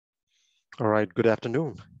All right, good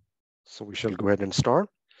afternoon. So we shall go ahead and start.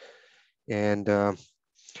 And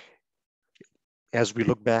as we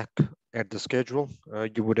look back at the schedule,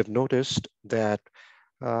 you would have noticed that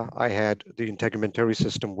I had the integumentary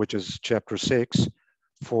system, which is chapter 6,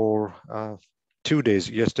 for 2 days,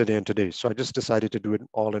 yesterday and today. So I just decided to do it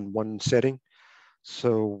all in one setting.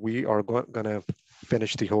 So we are going to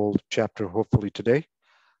finish the whole chapter hopefully today.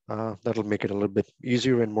 That'll make it a little bit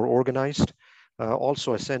easier and more organized.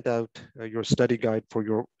 Also, I sent out your study guide for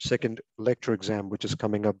your second lecture exam, which is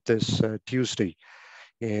coming up this Tuesday.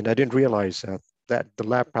 And I didn't realize that the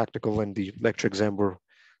lab practical and the lecture exam were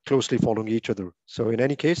closely following each other. So in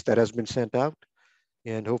any case, that has been sent out,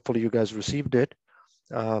 and hopefully you guys received it.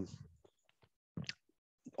 Um,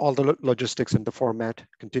 all the logistics and the format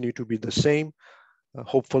continue to be the same.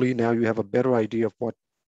 Hopefully now you have a better idea of what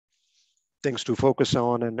things to focus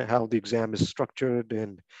on and how the exam is structured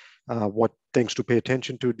and what things to pay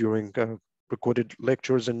attention to during recorded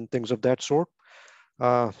lectures and things of that sort.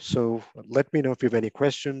 So let me know if you have any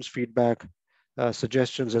questions, feedback,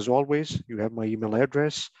 suggestions. As always, you have my email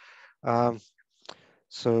address. Um,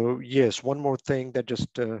 so yes, one more thing that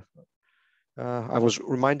just I was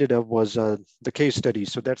reminded of was the case study.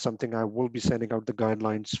 So that's something I will be sending out the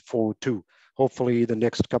guidelines for too. Hopefully the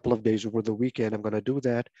next couple of days over the weekend, I'm going to do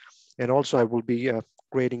that. And also I will be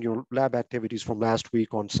grading your lab activities from last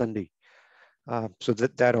week on Sunday. So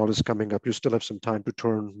that all is coming up. You still have some time to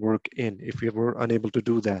turn work in if you were unable to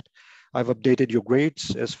do that. I've updated your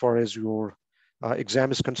grades as far as your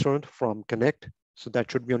exam is concerned from Connect. So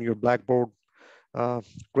that should be on your Blackboard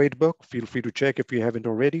grade book. Feel free to check if you haven't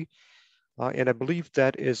already. And I believe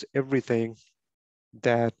that is everything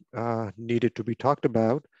that needed to be talked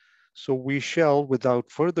about. So we shall, without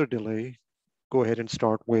further delay, go ahead and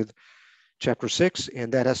start with chapter 6, and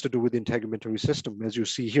that has to do with the integumentary system, as you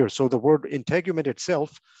see here. So the word integument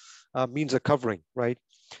itself means a covering, right?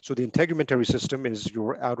 So the integumentary system is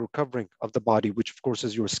your outer covering of the body, which of course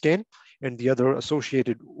is your skin, and the other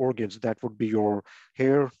associated organs, that would be your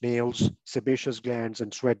hair, nails, sebaceous glands,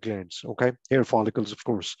 and sweat glands, okay? Hair follicles, of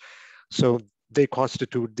course. So they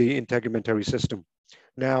constitute the integumentary system.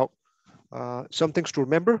 Now, some things to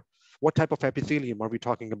remember. What type of epithelium are we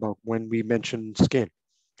talking about when we mention skin?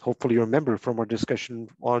 Hopefully you remember from our discussion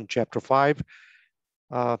on chapter 5,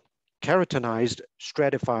 uh, keratinized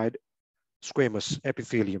stratified squamous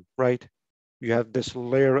epithelium, right? You have this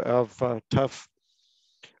layer of tough,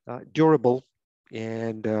 durable,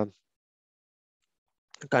 and kind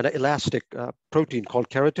of elastic protein called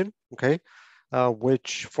keratin, okay,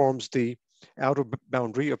 which forms the outer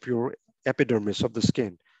boundary of your epidermis of the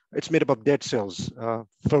skin. It's made up of dead cells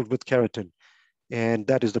filled with keratin. And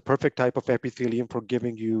that is the perfect type of epithelium for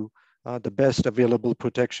giving you the best available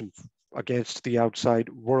protection against the outside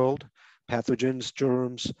world, pathogens,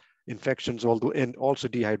 germs, infections, and also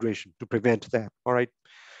dehydration to prevent that. All right.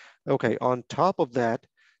 Okay. On top of that,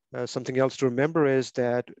 something else to remember is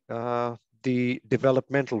that the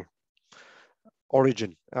developmental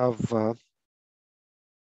origin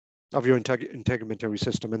of your integumentary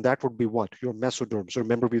system, and that would be what? Your mesoderm. So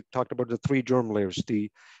remember, we talked about the three germ layers, the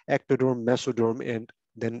ectoderm, mesoderm, and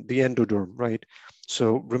then the endoderm, right?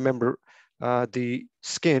 So remember, the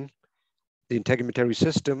skin, the integumentary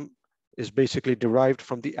system, is basically derived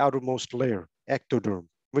from the outermost layer, ectoderm,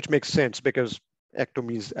 which makes sense because ecto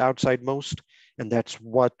means outside most, and that's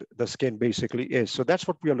what the skin basically is. So that's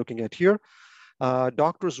what we are looking at here.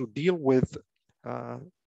 Doctors who deal with uh,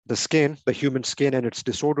 the skin, the human skin and its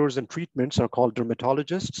disorders and treatments are called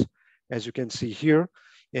dermatologists, as you can see here.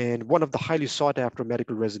 And one of the highly sought after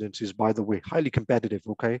medical residencies, by the way, highly competitive,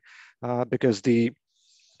 okay? Because the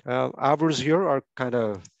hours here are kind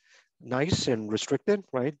of nice and restricted,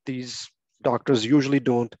 right? These doctors usually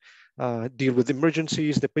don't deal with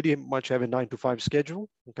emergencies. They pretty much have a 9 to 5 schedule,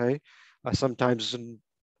 okay? Sometimes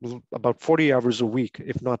about 40 hours a week,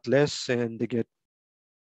 if not less, and they get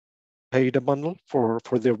paid a bundle for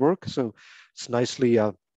their work. So it's nicely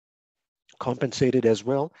compensated as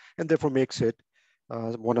well, and therefore makes it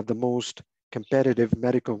one of the most competitive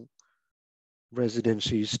medical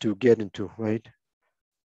residencies to get into, right?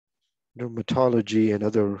 Dermatology and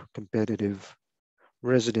other competitive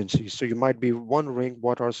residencies. So you might be wondering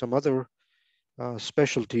what are some other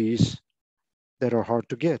specialties that are hard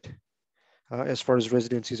to get as far as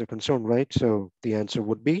residencies are concerned, right? So the answer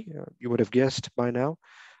would be, you would have guessed by now,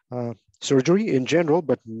 surgery in general,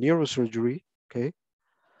 but neurosurgery, okay?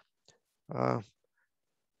 Uh,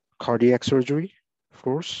 cardiac surgery, of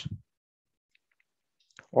course,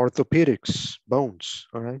 orthopedics, bones,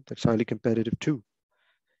 all right, that's highly competitive too.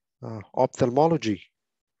 Ophthalmology,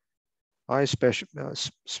 eye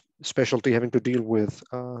specialty having to deal with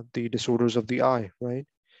the disorders of the eye, right?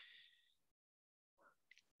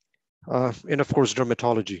 And of course,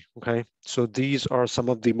 dermatology, okay? So these are some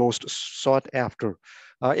of the most sought after.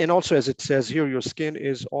 And also, as it says here, your skin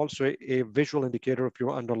is also a visual indicator of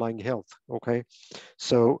your underlying health, okay?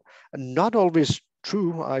 So not always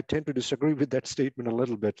true. I tend to disagree with that statement a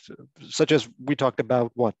little bit, such as we talked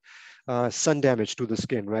about what? Sun damage to the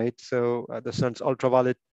skin, right? So the sun's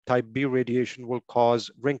ultraviolet type B radiation will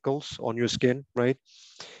cause wrinkles on your skin, right?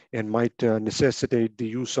 And might necessitate the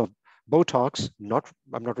use of Botox.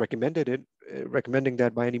 I'm not recommending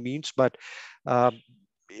that by any means, but uh,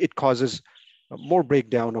 it causes more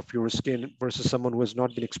breakdown of your skin versus someone who has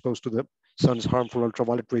not been exposed to the sun's harmful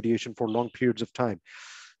ultraviolet radiation for long periods of time.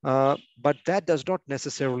 But that does not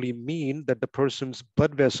necessarily mean that the person's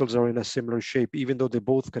blood vessels are in a similar shape, even though they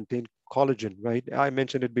both contain collagen, right? I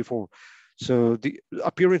mentioned it before. So the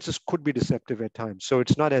appearances could be deceptive at times. So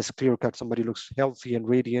it's not as clear cut. Somebody looks healthy and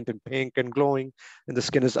radiant and pink and glowing, and the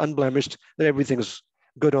skin is unblemished, that everything is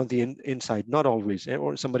good on the inside. Not always.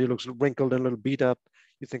 Or somebody looks wrinkled and a little beat up.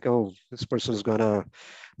 You think, oh, this person is gonna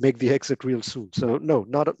make the exit real soon. So no,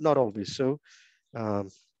 not always. So um,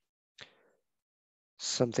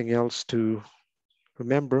 something else to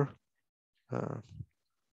remember. Uh,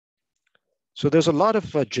 so there's a lot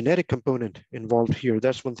of genetic component involved here.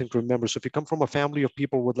 That's one thing to remember. So if you come from a family of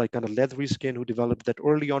people with like kind of leathery skin who developed that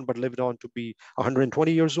early on, but lived on to be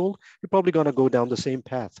 120 years old, you're probably gonna go down the same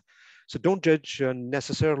path. So don't judge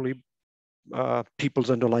necessarily people's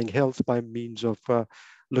underlying health by means of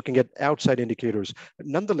looking at outside indicators.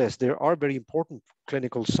 Nonetheless, there are very important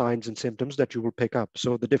clinical signs and symptoms that you will pick up.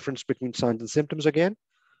 So the difference between signs and symptoms again,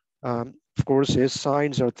 of course, is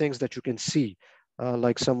signs are things that you can see,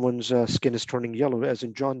 like someone's skin is turning yellow, as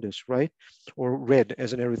in jaundice, right? Or red,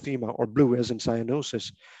 as in erythema, or blue, as in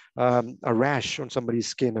cyanosis. A rash on somebody's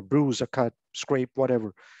skin, a bruise, a cut, scrape,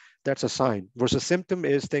 whatever. That's a sign. Versus symptom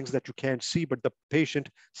is things that you can't see, but the patient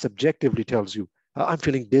subjectively tells you, I'm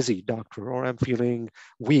feeling dizzy, doctor, or I'm feeling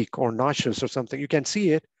weak or nauseous or something. You can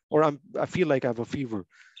see it, or I feel like I have a fever.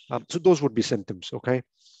 So those would be symptoms, okay?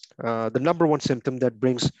 The number one symptom that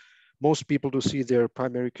brings most people to see their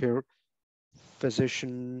primary care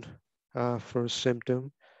physician for a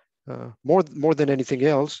symptom, more than anything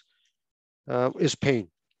else, is pain.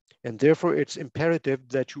 And therefore, it's imperative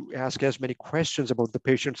that you ask as many questions about the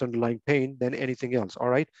patient's underlying pain than anything else, all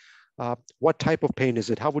right? What type of pain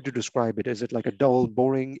is it? How would you describe it? Is it like a dull,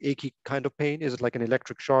 boring, achy kind of pain? Is it like an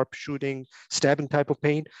electric, sharp, shooting, stabbing type of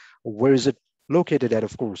pain? Where is it located at,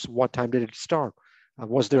 of course? What time did it start?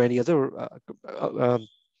 Was there any other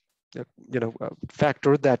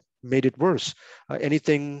factor that made it worse?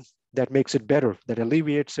 Anything that makes it better, that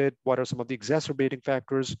alleviates it? What are some of the exacerbating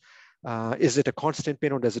factors? Is it a constant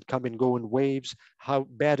pain or does it come and go in waves? How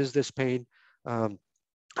bad is this pain?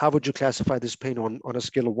 How would you classify this pain on a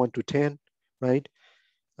scale of 1 to 10, right?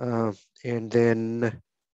 And then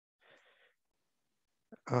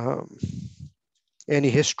any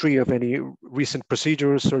history of any recent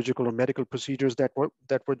procedures, surgical or medical procedures that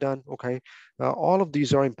were done, okay? All of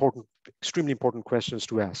these are important, extremely important questions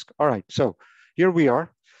to ask. All right, so here we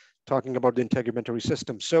are talking about the integumentary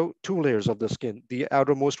system. So 2 layers of the skin, the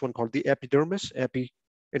outermost one called the epidermis, epi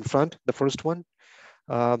in front, the first one.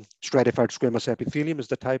 Stratified squamous epithelium is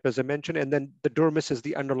the type, as I mentioned, and then the dermis is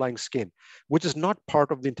the underlying skin, which is not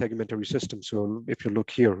part of the integumentary system. So if you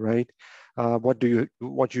look here, right, what you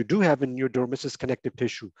do have in your dermis is connective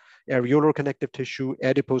tissue, areolar connective tissue,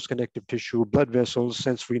 adipose connective tissue, blood vessels,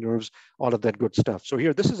 sensory nerves, all of that good stuff. So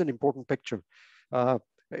here, this is an important picture.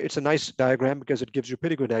 It's a nice diagram because it gives you a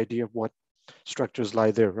pretty good idea of what structures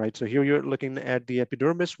lie there, right? So here you're looking at the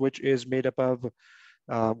epidermis, which is made up of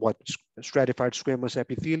stratified squamous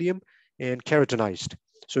epithelium and keratinized.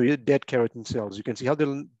 So your dead keratin cells. You can see how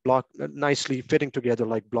they're nicely fitting together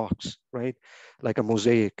like blocks, right? Like a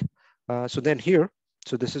mosaic. So then here,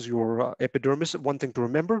 so this is your epidermis. One thing to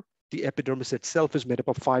remember, the epidermis itself is made up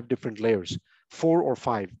of 5 different layers, 4 or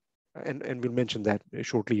 5. And we'll mention that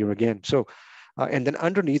shortly here again. So, and then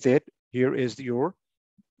underneath it, here is your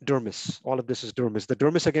dermis. All of this is dermis. The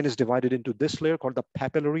dermis again is divided into this layer called the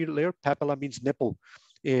papillary layer. Papilla means nipple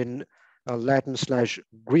in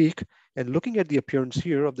Latin/Greek. And looking at the appearance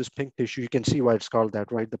here of this pink tissue, you can see why it's called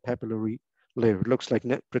that, right? The papillary layer. It looks like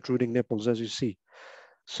protruding nipples, as you see.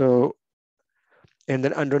 So, and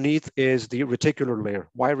then underneath is the reticular layer.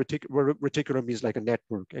 Why reticular means like a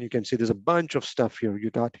network. And you can see there's a bunch of stuff here. You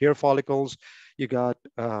got hair follicles, you got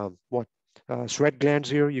sweat glands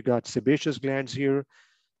here, you got sebaceous glands here,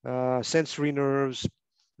 sensory nerves,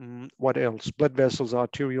 what else? Blood vessels,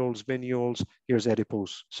 arterioles, venules, here's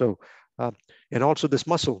adipose. So Uh, and also this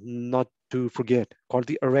muscle, not to forget, called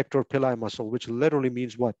the erector pili muscle, which literally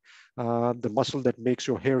means what? The muscle that makes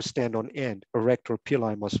your hair stand on end, erector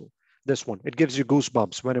pili muscle. This one, it gives you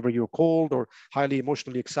goosebumps whenever you're cold or highly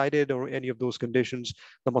emotionally excited or any of those conditions.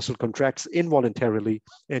 The muscle contracts involuntarily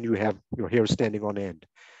and you have your hair standing on end.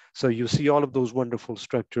 So you see all of those wonderful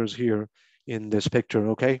structures here in this picture,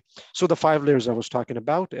 okay? So the 5 layers I was talking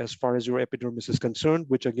about as far as your epidermis is concerned,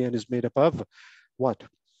 which again is made up of what?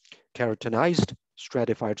 Keratinized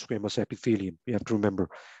stratified squamous epithelium. You have to remember.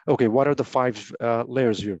 Okay, what are the 5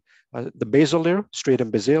 layers here? The basal layer,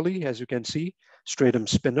 stratum basale, as you can see, stratum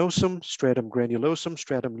spinosum, stratum granulosum,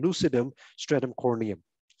 stratum lucidum, stratum corneum.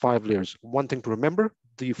 5 layers. One thing to remember,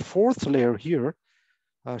 the 4th layer here,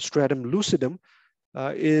 stratum lucidum,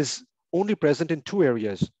 is only present in 2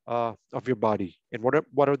 areas of your body. And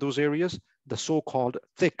what are those areas? The so-called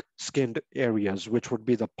thick-skinned areas, which would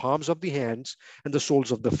be the palms of the hands and the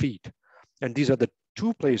soles of the feet. And these are the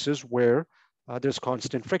 2 places where there's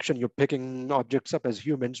constant friction. You're picking objects up. As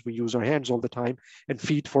humans, we use our hands all the time, and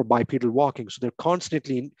feet for bipedal walking. So they're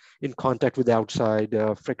constantly in contact with outside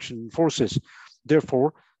friction forces.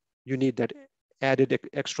 Therefore, you need that added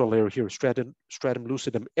extra layer here, stratum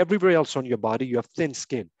lucidum. Everywhere else on your body, you have thin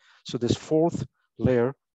skin. So this 4th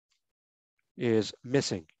layer is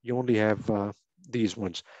missing. You only have these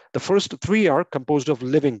ones. The first 3 are composed of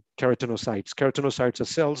living keratinocytes. Keratinocytes are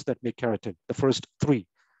cells that make keratin. The first 3,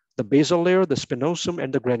 the basal layer, the spinosum,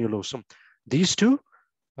 and the granulosum. These 2,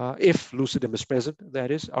 if lucidum is present,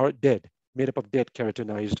 that is, are dead, made up of dead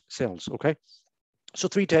keratinized cells, okay? So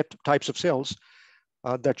 3 types of cells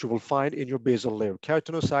that you will find in your basal layer: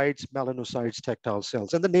 keratinocytes, melanocytes, tactile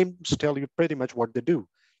cells. And the names tell you pretty much what they do.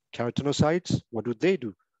 Keratinocytes, what do?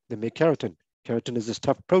 They make keratin. Keratin is this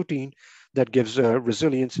tough protein that gives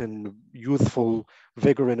resilience and youthful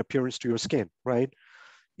vigor and appearance to your skin, right?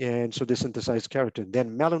 And so they synthesize keratin.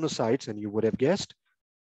 Then melanocytes, and you would have guessed,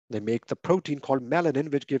 they make the protein called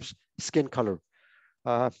melanin, which gives skin color.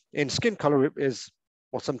 And skin color is,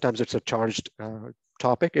 well, sometimes it's a charged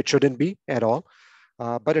topic. It shouldn't be at all.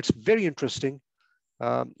 But it's very interesting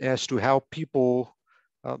as to how people,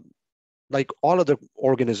 like all other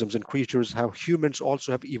organisms and creatures, how humans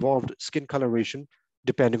also have evolved skin coloration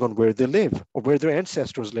depending on where they live, or where their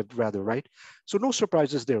ancestors lived rather, right? So no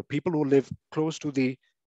surprises there. People who live close to the,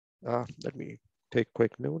 let me take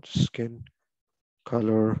quick notes, skin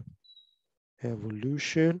color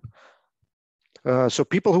evolution. So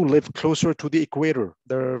people who live closer to the equator,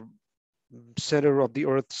 the center of the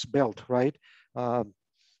Earth's belt, right?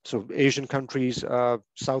 So Asian countries,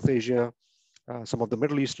 South Asia, some of the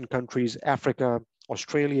Middle Eastern countries, Africa,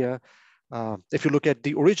 Australia. If you look at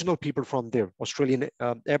the original people from there, Australian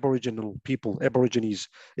Aboriginal people, Aborigines,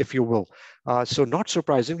 if you will. So not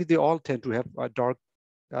surprisingly, they all tend to have dark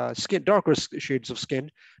skin, darker shades of skin,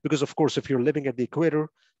 because of course, if you're living at the equator,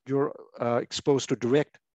 you're exposed to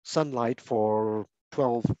direct sunlight for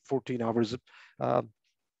 12, 14 hours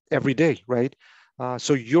every day, right?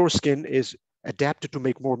 So your skin is adapted to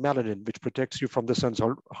make more melanin, which protects you from the sun's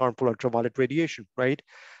harmful ultraviolet radiation, right?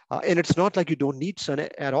 And it's not like you don't need sun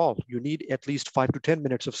at all. You need at least 5 to 10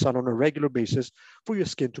 minutes of sun on a regular basis for your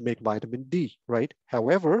skin to make vitamin D, right?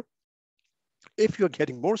 However, if you're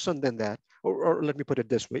getting more sun than that, or let me put it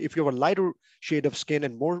this way, if you have a lighter shade of skin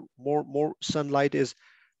and more sunlight is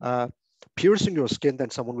piercing your skin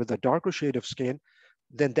than someone with a darker shade of skin,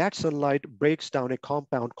 then that sunlight breaks down a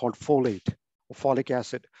compound called folate or folic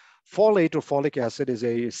acid. Folate or folic acid is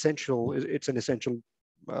it's an essential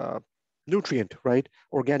nutrient, right?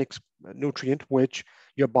 Organic nutrient, which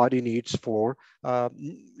your body needs for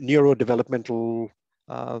neurodevelopmental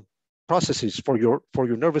processes for your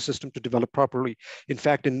nervous system to develop properly. In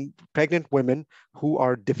fact, in pregnant women who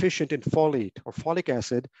are deficient in folate or folic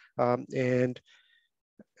acid, and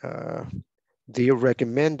the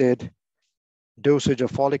recommended dosage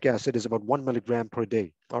of folic acid is about 1 milligram per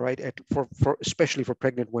day, all right, especially for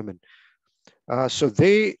pregnant women. So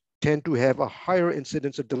they tend to have a higher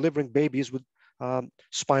incidence of delivering babies with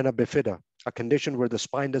spina bifida, a condition where the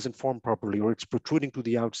spine doesn't form properly or it's protruding to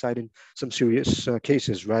the outside in some serious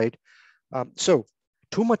cases, right? So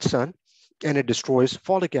too much sun and it destroys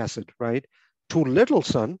folic acid, right? Too little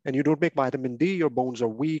sun and you don't make vitamin D, your bones are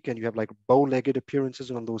weak and you have like bow-legged appearances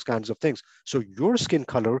and those kinds of things. So your skin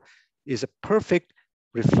color is a perfect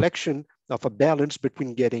reflection of a balance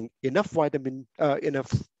between getting enough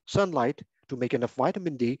enough sunlight to make enough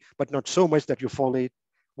vitamin D, but not so much that your folate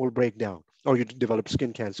will break down or you develop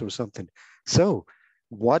skin cancer or something. So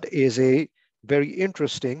what is a very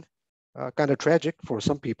interesting, kind of tragic for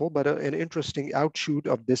some people, but an interesting outshoot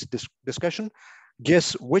of this discussion,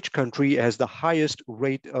 Guess which country has the highest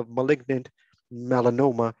rate of malignant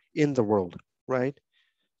melanoma in the world, right?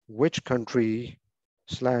 Which country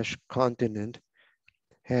slash continent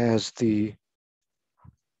has the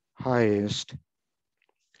highest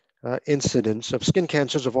incidence of skin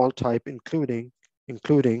cancers of all type, including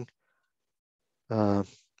uh,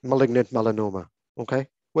 malignant melanoma? Okay,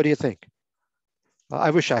 what do you think?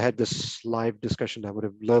 I wish I had this live discussion. I would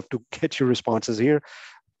have loved to get your responses here.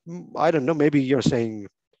 I don't know. Maybe you're saying,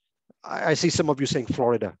 I see some of you saying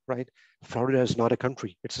Florida, right? Florida is not a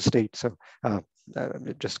country, it's a state. So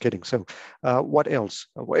just kidding. So what else?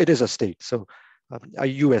 It is a state. So a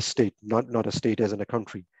US state, not a state as in a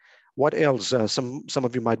country. What else? Some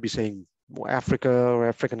of you might be saying Africa or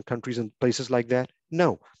African countries and places like that.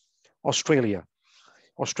 No, Australia.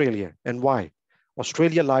 Australia. And why?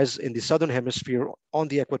 Australia lies in the southern hemisphere on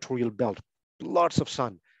the equatorial belt. Lots of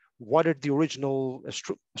sun. What are the original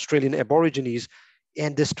Australian Aborigines?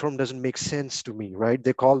 And this term doesn't make sense to me, right?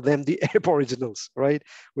 They call them the Aboriginals, right?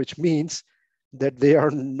 Which means that they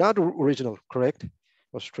are not original, correct?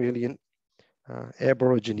 Australian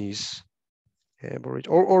Aborigines,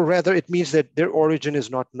 or rather it means that their origin is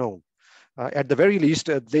not known. At the very least,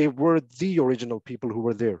 they were the original people who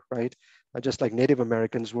were there, right? Just like Native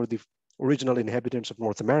Americans were the original inhabitants of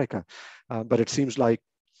North America. But it seems like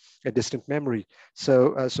a distant memory.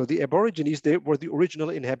 So the Aborigines, they were the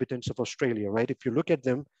original inhabitants of Australia, right? If you look at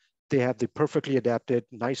them, they have the perfectly adapted,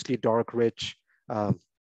 nicely dark, rich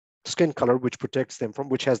skin color, which protects them from,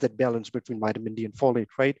 which has that balance between vitamin D and folate,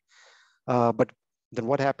 right? But then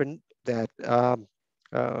what happened that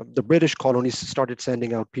the British colonies started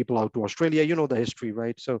sending out people out to Australia. You know the history,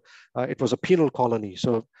 right? So it was a penal colony.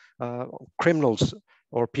 So criminals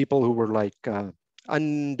or people who were like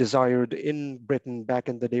undesired in Britain back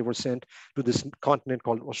in the day were sent to this continent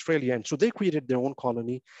called Australia. And so they created their own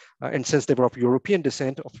colony. And since they were of European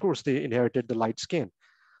descent, of course, they inherited the light skin.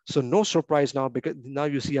 So no surprise now, because now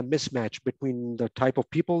you see a mismatch between the type of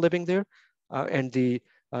people living there and the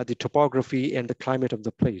topography and the climate of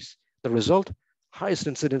the place. The result, highest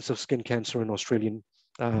incidence of skin cancer in Australian,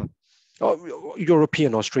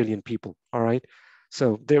 European Australian people. All right,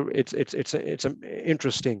 so there it's an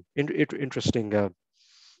interesting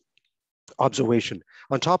observation.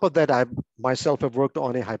 On top of that, I myself have worked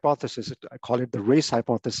on a hypothesis. I call it the race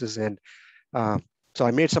hypothesis, and so I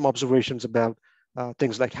made some observations about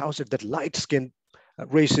things like how is it that light-skinned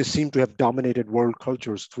races seem to have dominated world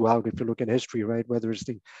cultures throughout, if you look in history, right? Whether it's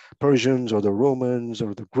the Persians or the Romans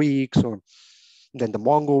or the Greeks or then the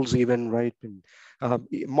Mongols even, right? In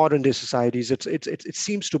modern day societies, it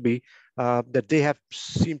seems to be that they have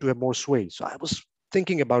seem to have more sway. So I was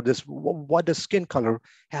thinking about this. What does skin color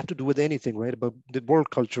have to do with anything, right? About the world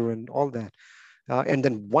culture and all that. And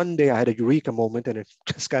then one day I had a eureka moment and it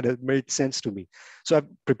just kind of made sense to me. So I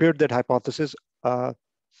prepared that hypothesis.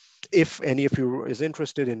 If any of you is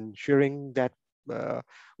interested in sharing that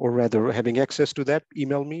or rather having access to that,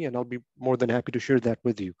 email me and I'll be more than happy to share that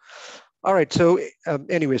with you. All right, so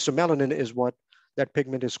anyway, so melanin is what that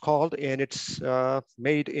pigment is called, and it's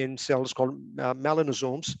made in cells called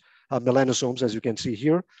melanosomes, as you can see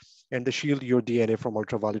here, and they shield your DNA from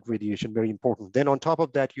ultraviolet radiation, very important. Then on top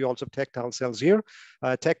of that, you also have tactile cells here.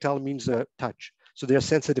 Tactile means touch, so they're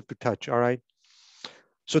sensitive to touch, all right?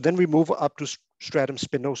 So then we move up to stratum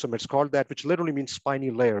spinosum. It's called that, which literally means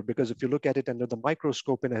spiny layer, because if you look at it under the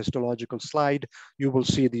microscope in a histological slide, you will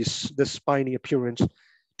see this spiny appearance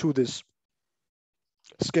to this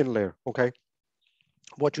skin layer, okay?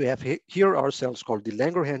 What you have here are cells called the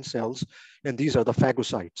Langerhans cells, and these are the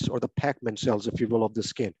phagocytes or the Pac-Man cells, if you will, of the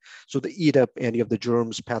skin. So they eat up any of the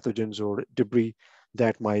germs, pathogens, or debris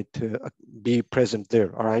that might be present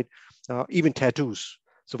there, all right? Even tattoos.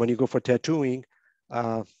 So when you go for tattooing,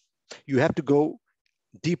 you have to go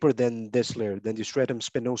deeper than this layer, than the stratum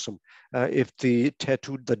spinosum. If the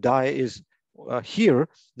dye is here,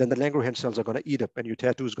 then the Langerhans cells are going to eat up and your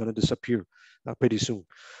tattoo is going to disappear pretty soon.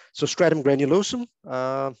 So stratum granulosum,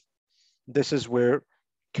 this is where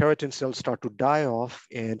keratin cells start to die off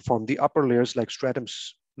and form the upper layers like stratum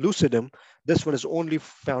lucidum. This one is only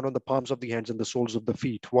found on the palms of the hands and the soles of the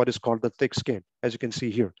feet, what is called the thick skin, as you can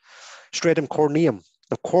see here. Stratum corneum,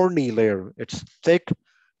 the corny layer, it's thick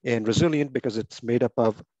and resilient because it's made up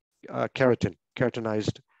of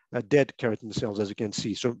keratinized dead keratin cells, as you can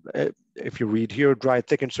see. So if you read here, dry,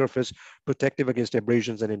 thickened surface, protective against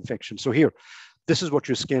abrasions and infections. So here, this is what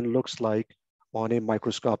your skin looks like on a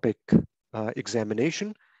microscopic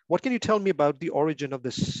examination. What can you tell me about the origin of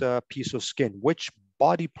this piece of skin? Which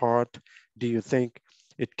body part do you think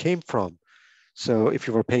it came from? So if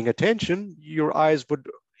you were paying attention, your eyes would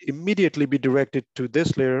immediately be directed to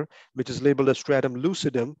this layer, which is labeled as stratum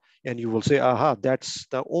lucidum, and you will say, aha, that's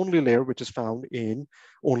the only layer which is found in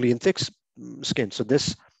only in thick skin. So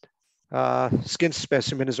this skin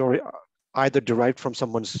specimen is already either derived from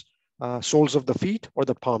someone's soles of the feet or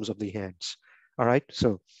the palms of the hands. All right,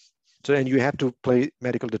 so and you have to play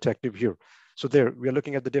medical detective here. So there, we are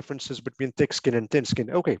looking at the differences between thick skin and thin skin.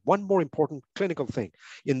 Okay, one more important clinical thing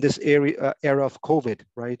in this era of COVID,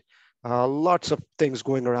 right? Lots of things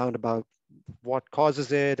going around about what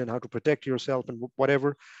causes it and how to protect yourself and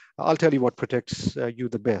whatever. I'll tell you what protects you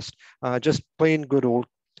the best. Just plain good old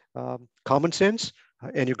common sense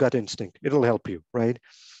and your gut instinct. It'll help you, right?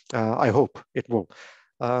 I hope it will.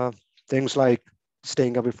 Things like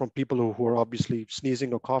staying away from people who are obviously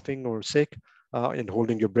sneezing or coughing or sick and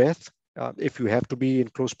holding your breath. If you have to be in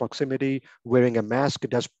close proximity, wearing a mask,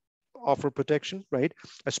 it does offer protection, right?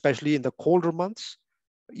 Especially in the colder months,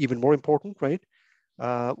 even more important, right?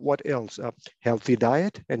 What else? Healthy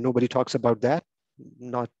diet, and nobody talks about that.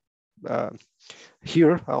 Not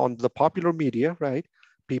here on the popular media, right?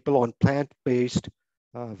 People on plant-based,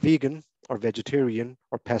 vegan or vegetarian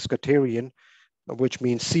or pescatarian, which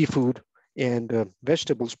means seafood and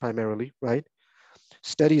vegetables primarily, right?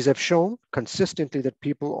 Studies have shown consistently that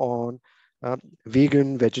people on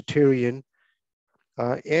vegan, vegetarian,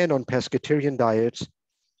 and on pescatarian diets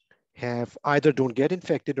have either don't get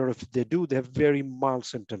infected, or if they do, they have very mild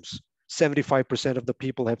symptoms. 75% of the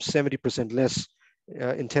people have 70% less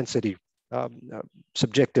intensity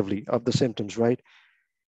subjectively of the symptoms, right?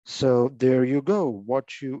 So there you go.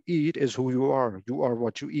 What you eat is who you are. You are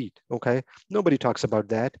what you eat, okay? Nobody talks about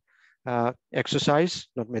that. Exercise,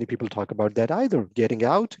 not many people talk about that either. Getting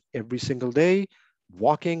out every single day,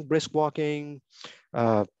 walking, brisk walking,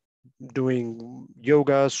 uh, doing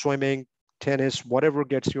yoga, swimming, tennis, whatever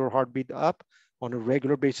gets your heartbeat up on a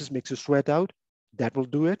regular basis, makes you sweat out, that will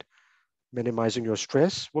do it. Minimizing your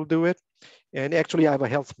stress will do it. And actually, I have a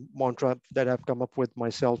health mantra that I've come up with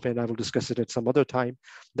myself, and I will discuss it at some other time,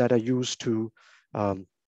 that I use um,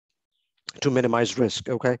 to minimize risk,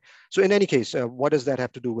 okay? So in any case, what does that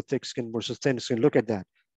have to do with thick skin versus thin skin? Look at that.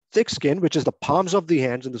 Thick skin, which is the palms of the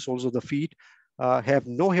hands and the soles of the feet, have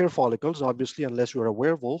no hair follicles, obviously, unless you're a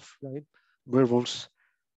werewolf, right? Werewolves,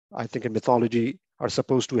 I think in mythology, are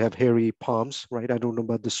supposed to have hairy palms, right? I don't know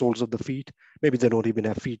about the soles of the feet. Maybe they don't even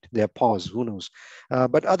have feet, they have paws, who knows?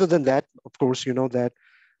 But other than that, of course, you know that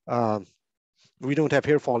we don't have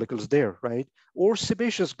hair follicles there, right? Or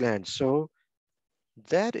sebaceous glands. So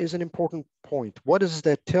that is an important point. What does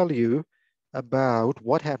that tell you about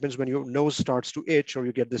what happens when your nose starts to itch, or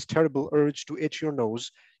you get this terrible urge to itch your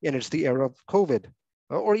nose, and it's the era of COVID,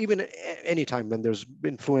 or even any time when there's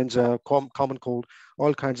influenza, common cold,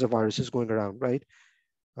 all kinds of viruses going around, right?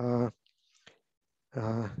 Uh,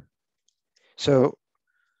 uh, so,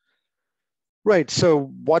 right,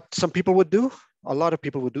 so what some people would do, a lot of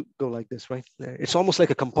people would go like this, right? It's almost like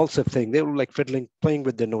a compulsive thing. They were like fiddling, playing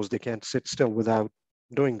with their nose. They can't sit still without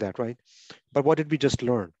doing that, right? But what did we just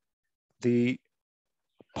learn? The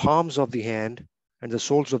palms of the hand and the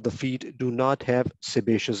soles of the feet do not have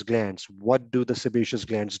sebaceous glands. What do the sebaceous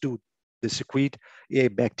glands do? They secrete a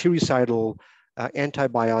bactericidal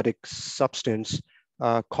antibiotic substance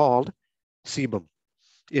called sebum.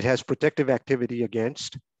 It has protective activity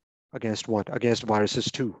against what? Against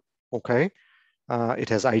viruses too, okay? It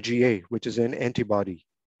has IgA, which is an antibody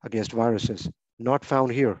against viruses. Not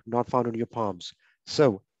found here, not found on your palms.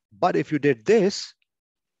 So, but if you did this,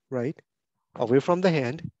 right, away from the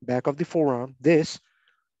hand, back of the forearm, this,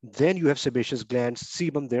 then you have sebaceous glands,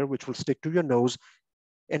 sebum there, which will stick to your nose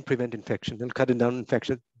and prevent infection. It'll cut down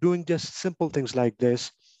infection. Doing just simple things like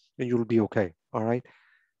this, and you'll be okay, all right?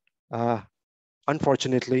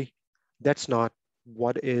 Unfortunately, that's not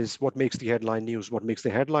what makes the headline news. What makes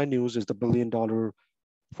the headline news is the billion-dollar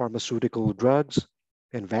pharmaceutical drugs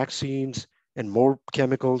and vaccines and more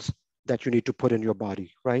chemicals that you need to put in your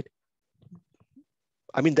body, right?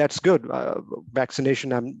 I mean, that's good.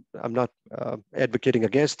 Vaccination, I'm not advocating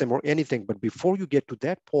against them or anything, but before you get to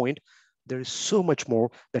that point, there is so much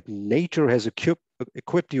more that nature has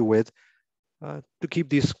equipped you with to keep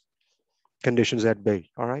these conditions at bay,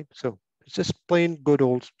 all right? So it's just plain good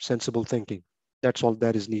old sensible thinking. That's all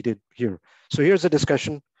that is needed here. So here's a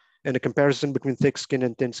discussion and a comparison between thick skin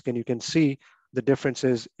and thin skin. You can see the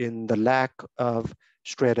differences in the lack of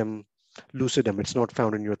stratum lucidum. It's not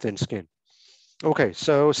found in your thin skin. Okay,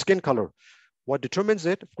 so skin color. What determines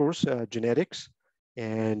it? Of course, genetics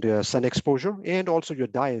and sun exposure, and also your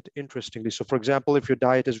diet, interestingly. So for example, if your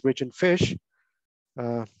diet is rich in fish,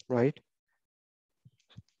 right?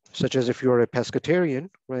 Such as if you're a pescatarian,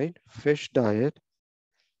 right? Fish diet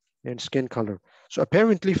and skin color. So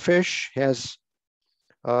apparently fish has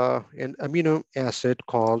an amino acid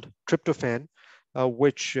called tryptophan,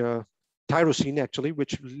 which tyrosine actually,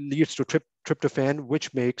 which leads to tryptophan,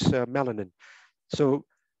 which makes melanin. So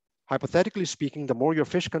hypothetically speaking, the more your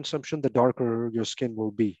fish consumption, the darker your skin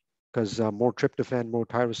will be, because more tryptophan, more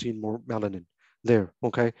tyrosine, more melanin there,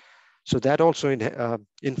 okay? So that also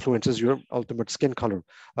influences your ultimate skin color.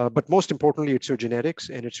 But most importantly, it's your genetics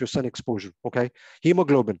and it's your sun exposure, okay?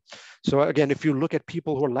 Hemoglobin. So again, if you look at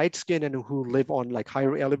people who are light skinned and who live on like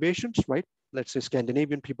higher elevations, right? Let's say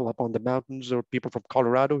Scandinavian people up on the mountains or people from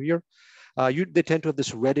Colorado here, they tend to have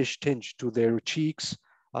this reddish tinge to their cheeks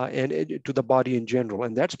and to the body in general.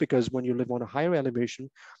 And that's because when you live on a higher elevation,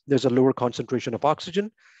 there's a lower concentration of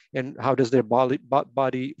oxygen. And how does their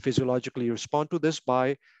body physiologically respond to this?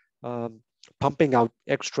 By um, pumping out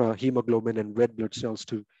extra hemoglobin and red blood cells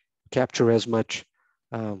to capture as much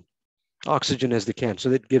um, oxygen as they can. So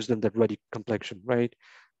that gives them that ruddy complexion, right?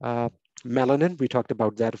 Melanin, we talked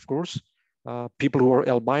about that, of course. People who are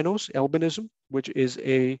albinos, albinism, which is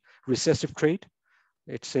a recessive trait.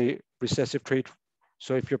 It's a recessive trait.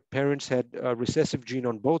 So if your parents had a recessive gene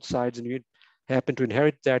on both sides and you happen to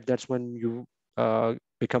inherit that, that's when you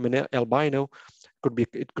become an albino.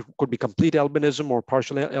 It could be complete albinism or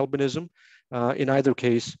partial albinism. In either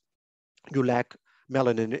case, you lack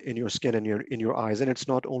melanin in your skin and in your eyes. And it's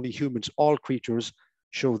not only humans, all creatures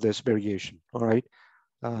show this variation, all right?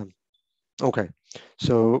 Okay,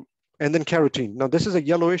 so, and then carotene. Now this is a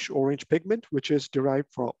yellowish orange pigment, which is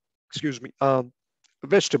derived from, excuse me,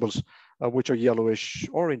 vegetables, which are yellowish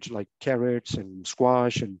orange, like carrots and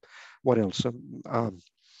squash and what else?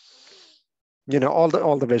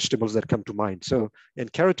 All the vegetables that come to mind. So, and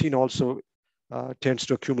carotene also tends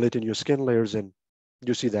to accumulate in your skin layers, and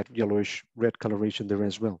you see that yellowish red coloration there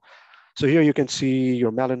as well. So here you can see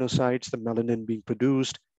your melanocytes, the melanin being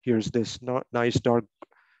produced. Here's this nice dark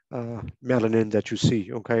melanin that you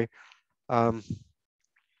see, okay?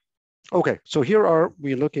 Okay, so here are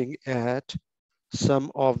we looking at some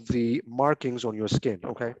of the markings on your skin,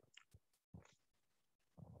 okay?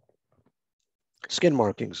 Skin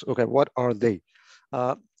markings, okay, what are they?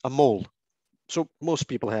 A mole. So most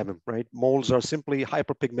people have them, right? Moles are simply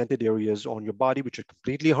hyperpigmented areas on your body, which are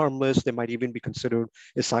completely harmless. They might even be considered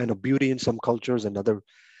a sign of beauty in some cultures, and other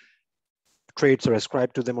traits are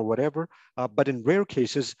ascribed to them or whatever. But in rare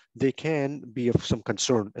cases, they can be of some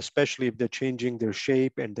concern, especially if they're changing their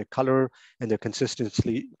shape and their color and their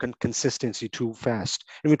consistency too fast.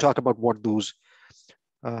 And we talk about what those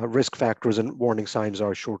risk factors and warning signs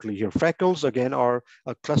are shortly here. Freckles, again, are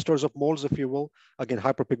clusters of moles, if you will. Again,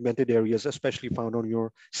 hyperpigmented areas, especially found on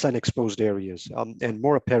your sun-exposed areas, and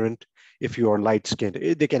more apparent if you are light-skinned.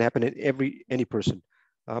 They can happen in any person,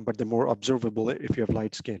 but they're more observable if you have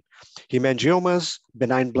light skin. Hemangiomas,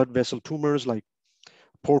 benign blood vessel tumors like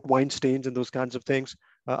port wine stains and those kinds of things,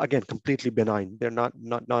 again, completely benign. They're not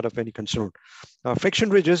of any concern.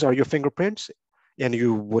 Friction ridges are your fingerprints. And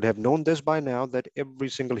you would have known this by now, that every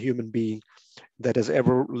single human being that has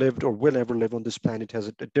ever lived or will ever live on this planet has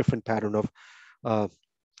a different pattern of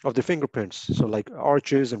the fingerprints. So like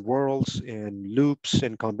arches and whorls and loops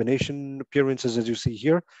and combination appearances, as you see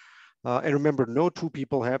here. And remember, no two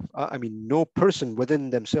people have, no person within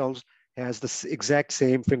themselves has the exact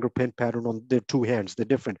same fingerprint pattern on their two hands. They're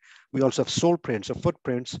different. We also have sole prints or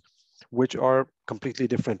footprints, which are completely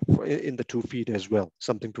different in the 2 feet as well.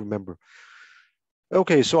 Something to remember.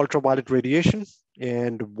 Okay, so ultraviolet radiation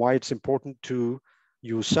and why it's important to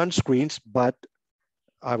use sunscreens, but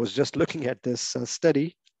I was just looking at this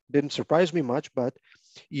study, didn't surprise me much, but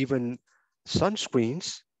even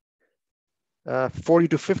sunscreens, 40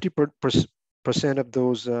 to 50% of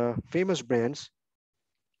those famous brands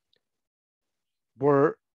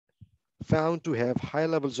were found to have high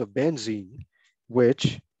levels of benzene,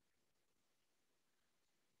 which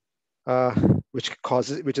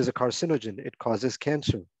is a carcinogen. It causes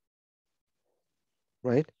cancer,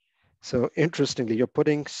 right? So interestingly, you're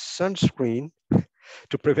putting sunscreen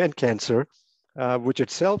to prevent cancer, which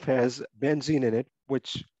itself has benzene in it,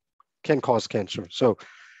 which can cause cancer. So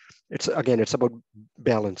it's about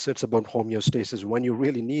balance. It's about homeostasis, when you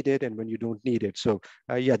really need it and when you don't need it. So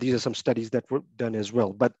yeah, these are some studies that were done as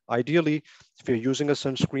well. But ideally, if you're using a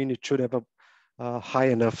sunscreen, it should have a high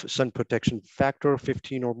enough sun protection factor,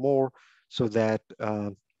 15 or more, so that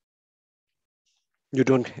you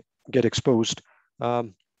don't get exposed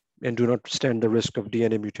and do not stand the risk of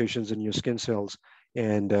DNA mutations in your skin cells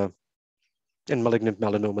and malignant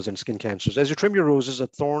melanomas and skin cancers. As you trim your roses, a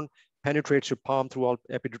thorn penetrates your palm through all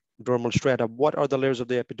epidermal strata. What are the layers of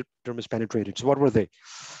the epidermis penetrated? So what were they?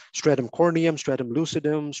 Stratum corneum, stratum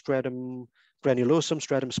lucidum, stratum granulosum,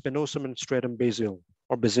 stratum spinosum, and stratum basale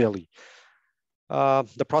or basale.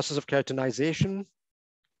 The process of keratinization,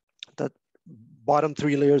 the bottom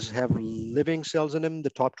three layers have living cells in them, the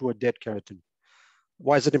top two are dead keratin.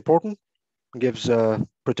 Why is it important? It gives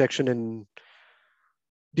protection in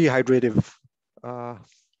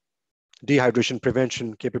dehydration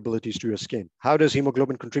prevention capabilities to your skin. How does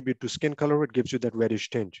hemoglobin contribute to skin color? It gives you that reddish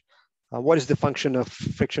tinge. What is the function of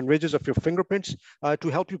friction ridges of your fingerprints? To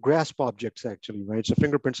help you grasp objects, actually, right? So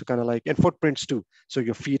fingerprints are kind of like, and footprints too. So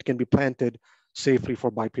your feet can be planted safely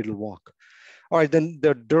for bipedal walk. All right, then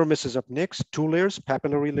the dermis is up next. Two layers,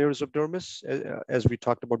 papillary layers of dermis, as we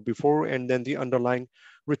talked about before, and then the underlying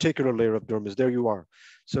reticular layer of dermis. There you are.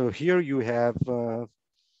 So here you have,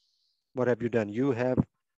 what have you done? You have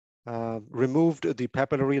removed the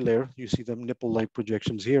papillary layer. You see the nipple-like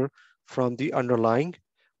projections here from the underlying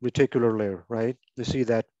reticular layer, right? You see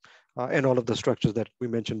that, and all of the structures that we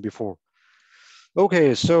mentioned before.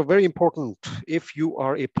 Okay, so very important. If you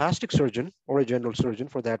are a plastic surgeon or a general surgeon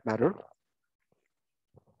for that matter,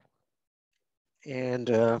 and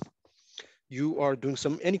you are doing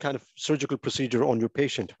any kind of surgical procedure on your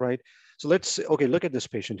patient, right? So okay, look at this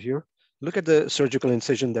patient here. Look at the surgical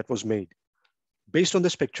incision that was made. Based on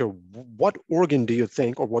this picture, what organ do you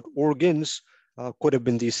think, or what organs could have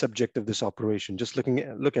been the subject of this operation? Just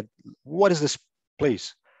look at what is this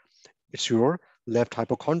place? It's your left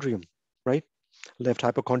hypochondrium, right? Left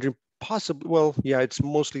hypochondrium, possibly, well, yeah, it's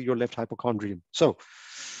mostly your left hypochondrium. So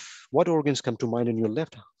what organs come to mind in your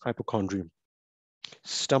left hypochondrium?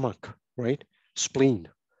 Stomach, right? Spleen,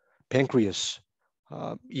 pancreas,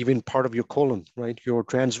 even part of your colon, right? Your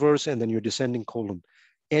transverse and then your descending colon.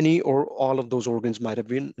 Any or all of those organs might have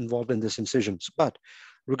been involved in this incisions. But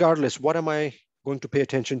regardless, what am I going to pay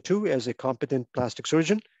attention to as a competent plastic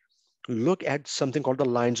surgeon? Look at something called the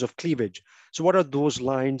lines of cleavage. So what are those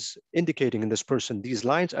lines indicating in this person? These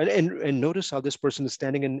lines, and notice how this person is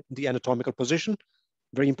standing in the anatomical position.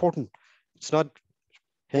 Very important. It's not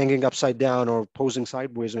hanging upside down or posing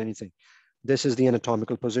sideways or anything. This is the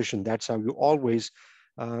anatomical position. That's how you always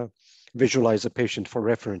visualize a patient for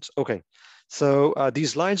reference. Okay, so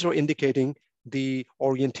these lines are indicating the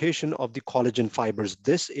orientation of the collagen fibers.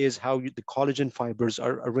 This is how the collagen fibers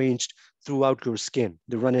are arranged throughout your skin.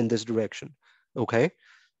 They run in this direction, okay?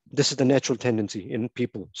 This is the natural tendency in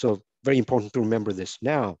people. So very important to remember this.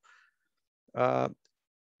 Now,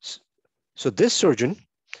 so this surgeon,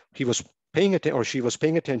 he was paying attention, or she was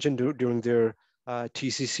paying attention during their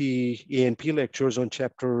TCC A&P lectures on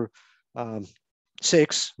chapter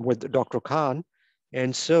 6 with Dr. Khan.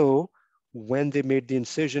 And so when they made the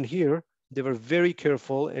incision here, they were very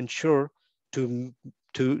careful and sure to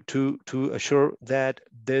assure that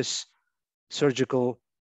this surgical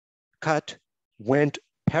cut went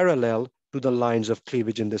parallel to the lines of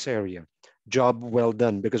cleavage in this area. Job well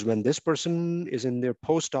done, because when this person is in their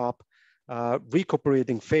post-op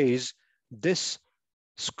recuperating phase, this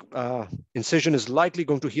incision is likely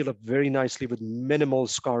going to heal up very nicely with minimal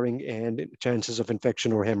scarring and chances of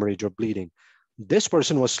infection or hemorrhage or bleeding. This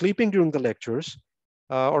person was sleeping during the lectures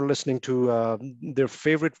or listening to their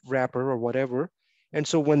favorite rapper or whatever. And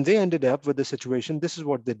so when they ended up with the situation, this is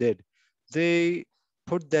what they did. They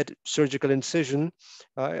put that surgical incision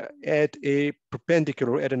at a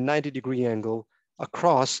perpendicular, at a 90-degree angle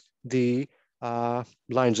across the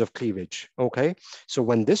lines of cleavage, okay? So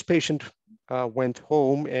when this patient went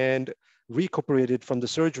home and recuperated from the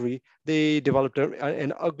surgery, they developed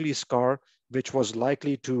an ugly scar, which was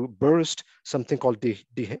likely to burst something called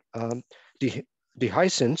dehiscence,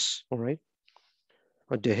 all right?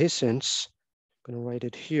 Or dehiscence, I'm gonna write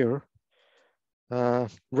it here,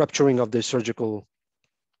 rupturing of the surgical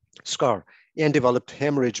scar, and developed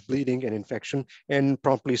hemorrhage, bleeding, and infection, and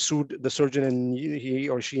promptly sued the surgeon, and he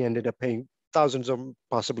or she ended up paying thousands or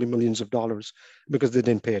possibly millions of dollars because they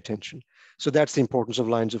didn't pay attention. So that's the importance of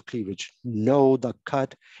lines of cleavage. Know the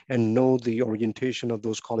cut and know the orientation of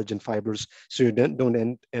those collagen fibers so you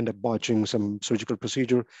don't end up botching some surgical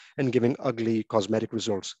procedure and giving ugly cosmetic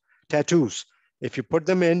results. Tattoos, if you put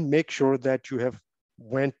them in, make sure that you have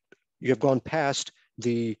gone past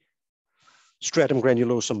the stratum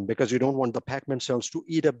granulosum, because you don't want the Pac-Man cells to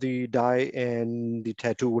eat up the dye and the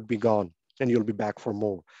tattoo would be gone and you'll be back for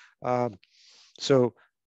more. So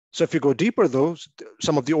if you go deeper, though,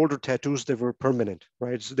 some of the older tattoos, they were permanent,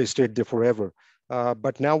 right? So they stayed there forever.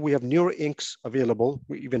 But now we have newer inks available.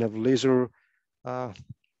 We even have laser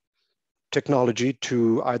technology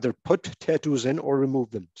to either put tattoos in or remove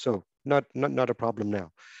them. So not a problem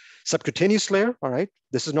now. Subcutaneous layer, all right,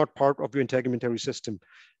 this is not part of your integumentary system,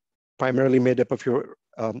 primarily made up of your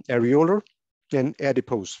areolar and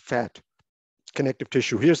adipose fat connective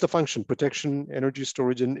tissue. Here's the function: protection, energy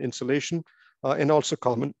storage, and insulation, and also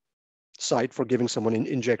common site for giving someone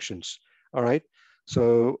injections. All right.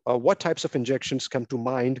 So what types of injections come to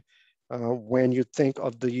mind when you think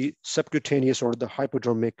of the subcutaneous or the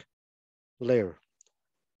hypodermic layer?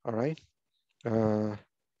 All right.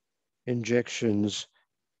 Injections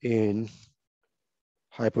in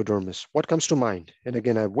hypodermis. What comes to mind? And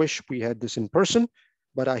again, I wish we had this in person,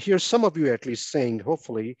 but I hear some of you at least saying,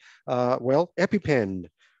 hopefully, well, EpiPen,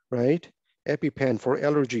 right? EpiPen for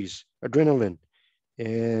allergies, adrenaline.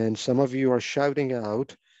 And some of you are shouting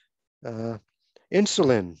out,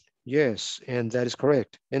 insulin. Yes, and that is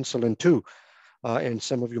correct. Insulin too. And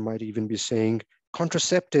some of you might even be saying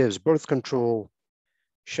contraceptives, birth control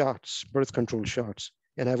shots, birth control shots.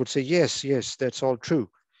 And I would say, yes, yes, that's all true.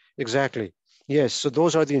 Exactly. Yes, so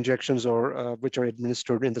those are the injections or which are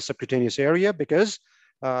administered in the subcutaneous area because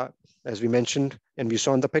as we mentioned and we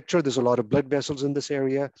saw in the picture, there's a lot of blood vessels in this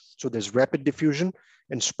area. So there's rapid diffusion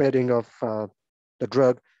and spreading of the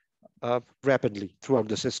drug rapidly throughout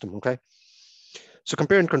the system, okay? So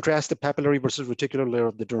compare and contrast the papillary versus reticular layer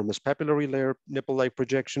of the dermis. Papillary layer, nipple-like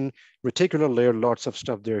projection, reticular layer, lots of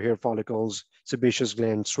stuff there, hair follicles, sebaceous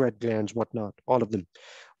glands, sweat glands, whatnot, all of them.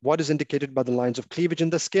 What is indicated by the lines of cleavage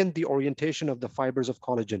in the skin? The orientation of the fibers of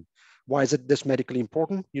collagen. Why is it this medically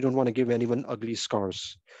important? You don't want to give anyone ugly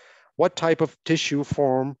scars. What type of tissue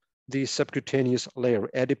form the subcutaneous layer?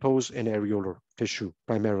 Adipose and areolar tissue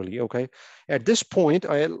primarily, okay? At this point,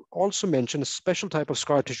 I'll also mention a special type of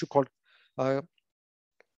scar tissue called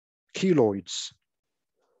keloids.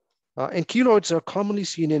 And keloids are commonly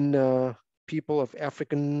seen in people of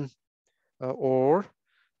African or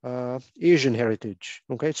Asian heritage.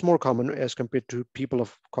 Okay, it's more common as compared to people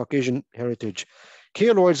of Caucasian heritage.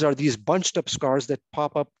 Keloids are these bunched up scars that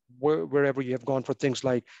pop up wherever you have gone for things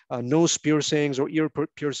like nose piercings or ear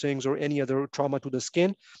piercings or any other trauma to the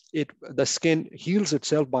skin. The skin heals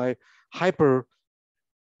itself by hyper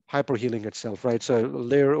healing itself, right? So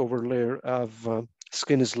layer over layer of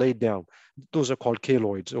skin is laid down. Those are called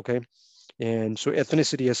keloids, okay? And so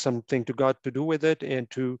ethnicity has something to do with it, and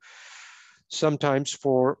to sometimes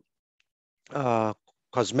for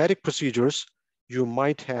cosmetic procedures, you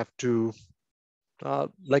might have to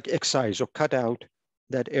like excise or cut out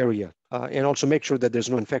that area and also make sure that there's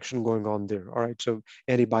no infection going on there, all right? So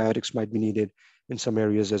antibiotics might be needed in some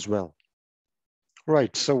areas as well.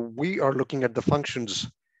 Right, so we are looking at the functions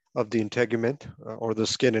of the integument or the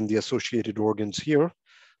skin and the associated organs here,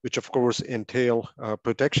 which of course entail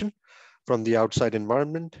protection from the outside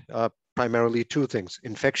environment, primarily two things: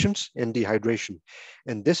 infections and dehydration.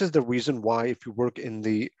 And this is the reason why if you work in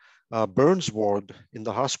the burns ward in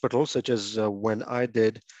the hospital, such as when I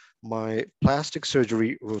did my plastic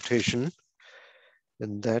surgery rotation,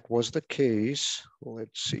 and that was the case,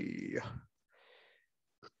 let's see.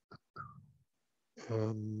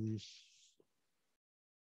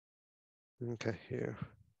 Okay, here.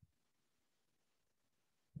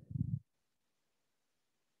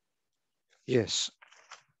 Yes.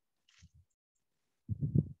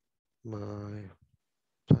 My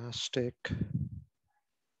plastic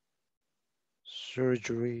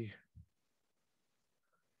surgery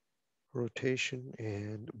rotation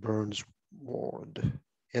and burns ward.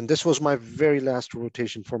 And this was my very last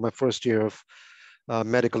rotation for my first year of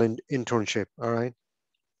medical internship, all right?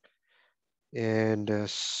 And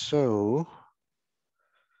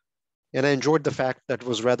and I enjoyed the fact that it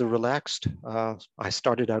was rather relaxed. I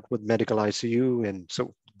started out with medical ICU, and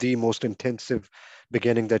so the most intensive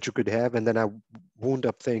beginning that you could have. And then I wound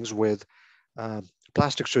up things with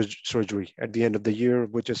plastic surgery at the end of the year,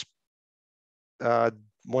 which is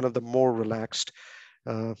one of the more relaxed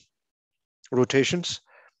rotations.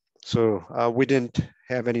 So we didn't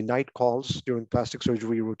have any night calls during plastic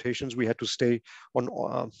surgery rotations. We had to stay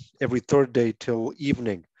on every third day till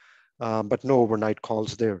evening, but no overnight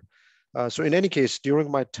calls there. So in any case,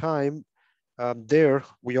 during my time there,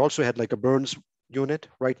 we also had like a burns unit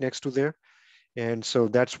right next to there. And so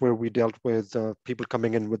that's where we dealt with people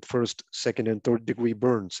coming in with first, second, and third degree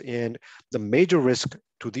burns. And the major risk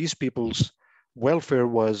to these people's welfare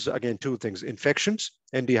was, again, two things: infections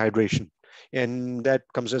and dehydration. And that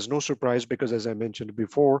comes as no surprise because, as I mentioned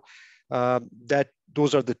before,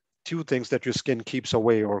 those are the two things that your skin keeps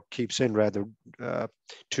away, or keeps in rather,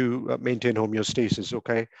 to maintain homeostasis,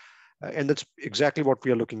 okay? And that's exactly what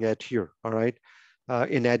we are looking at here, all right?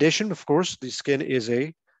 In addition, of course, the skin is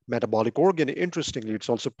a metabolic organ. Interestingly, it's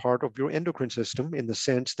also part of your endocrine system in the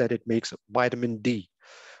sense that it makes vitamin D.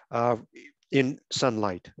 in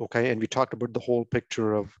sunlight, okay? And we talked about the whole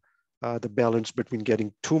picture of the balance between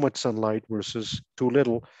getting too much sunlight versus too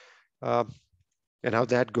little, uh, and how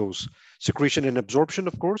that goes. Secretion and absorption,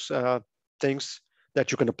 of course, things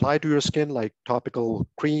that you can apply to your skin, like topical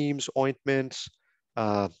creams, ointments,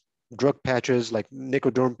 uh, drug patches, like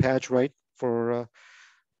Nicoderm patch, right? For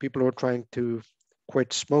people who are trying to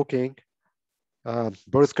quit smoking,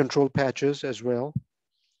 birth control patches as well.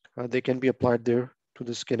 They can be applied there to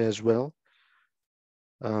the skin as well.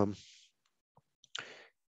 Um,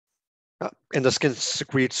 and the skin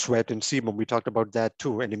secretes sweat and sebum. We talked about that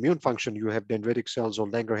too. And immune function, you have dendritic cells or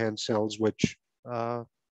Langerhans cells, which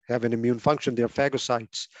have an immune function. They're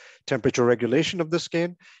phagocytes. Temperature regulation of the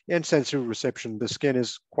skin and sensory reception. The skin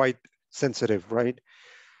is quite sensitive, right?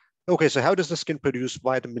 Okay, so how does the skin produce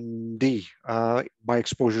vitamin D by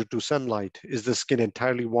exposure to sunlight? Is the skin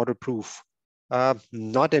entirely waterproof?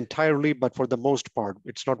 Not entirely, but for the most part.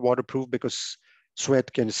 It's not waterproof because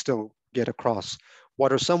sweat can still get across.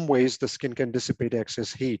 What are some ways the skin can dissipate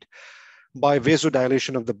excess heat? By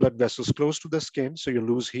vasodilation of the blood vessels close to the skin, so you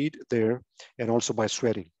lose heat there, and also by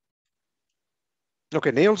sweating.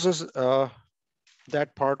 Okay, nails is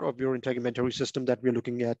that part of your integumentary system that we're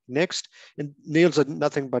looking at next. And nails are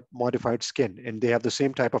nothing but modified skin, and they have the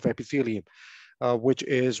same type of epithelium, which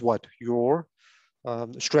is what? Your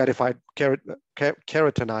stratified,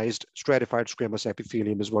 keratinized, stratified squamous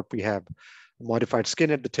epithelium is what we have. Modified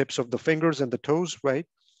skin at the tips of the fingers and the toes, right?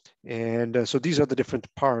 And so these are the different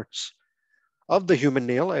parts of the human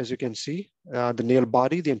nail, as you can see. The nail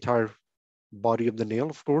body, the entire body of the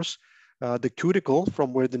nail, of course. The cuticle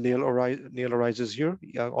from where the nail arises here,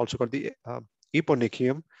 also called the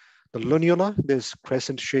eponychium. The lunula, this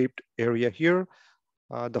crescent-shaped area here,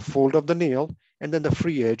 the fold of the nail, and then the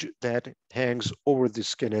free edge that hangs over the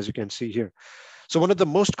skin, as you can see here. So one of the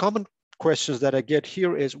most common questions that I get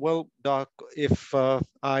here is, well, doc, if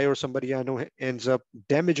I or somebody I know ends up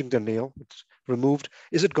damaging the nail, it's removed,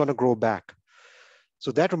 is it gonna grow back?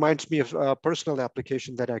 So that reminds me of a personal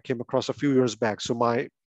application that I came across a few years back. So my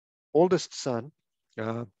oldest son,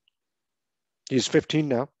 he's 15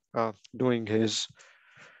 now, doing his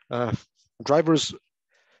driver's,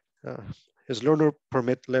 his learner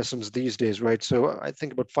permit lessons these days, right? So I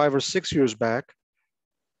think about 5 or 6 years back,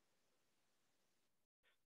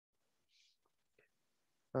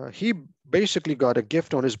 he basically got a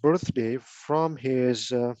gift on his birthday from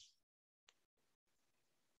his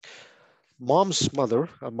mom's mother,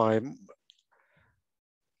 my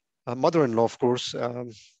mother-in-law, of course,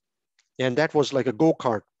 and that was like a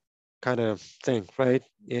go-kart kind of thing, right?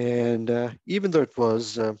 And even though it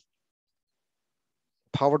was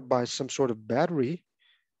powered by some sort of battery,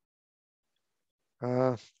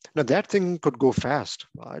 now that thing could go fast.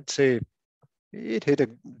 I'd say it hit a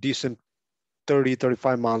decent 30,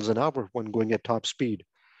 35 miles an hour when going at top speed.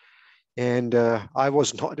 And I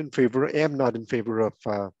was not in favor, am not in favor of,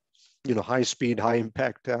 high speed, high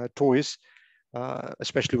impact toys,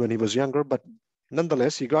 especially when he was younger. But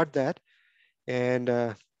nonetheless, he got that. And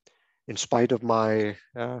in spite of my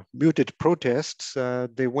muted protests,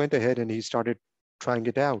 they went ahead and he started trying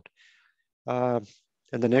it out. And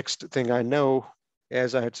the next thing I know,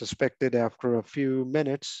 as I had suspected, after a few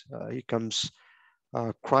minutes, he comes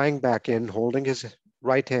crying back in, holding his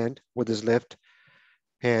right hand with his left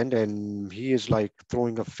hand, and he is like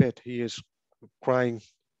throwing a fit. He is crying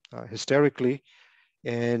hysterically,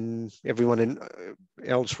 and everyone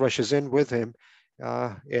else rushes in with him.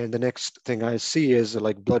 And the next thing I see is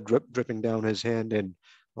like blood dripping down his hand and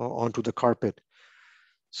onto the carpet.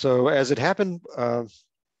 So as it happened,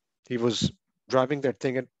 he was driving that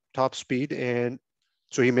thing at top speed, and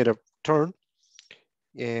so he made a turn,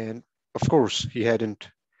 and of course he hadn't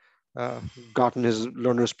gotten his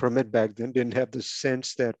learner's permit back then, didn't have the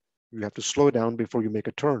sense that you have to slow down before you make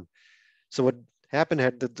a turn. So what happened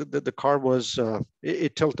had the car was,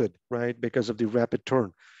 it tilted, right, because of the rapid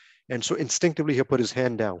turn. And so instinctively he put his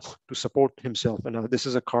hand down to support himself. And now this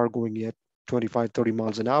is a car going at 25, 30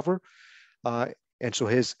 miles an hour. And so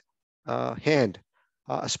his hand,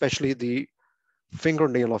 especially the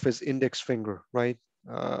fingernail of his index finger, right,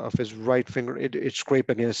 of his right finger, it scraped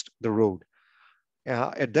against the road.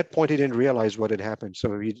 At that point, he didn't realize what had happened.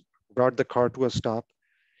 So he brought the car to a stop.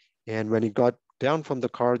 And when he got down from the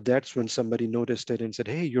car, that's when somebody noticed it and said,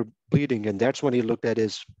 "Hey, you're bleeding." And that's when he looked at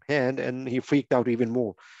his hand and he freaked out even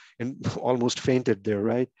more and almost fainted there,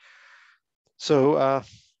 right? So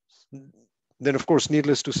then, of course,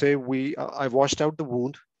 needless to say, I washed out the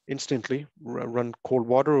wound instantly, run cold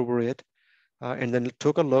water over it, and then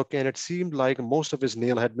took a look, and it seemed like most of his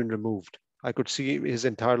nail had been removed. I could see his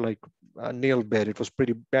entire nail bed. It was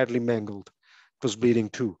pretty badly mangled. It was bleeding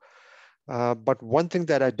too. But one thing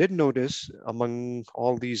that I did notice among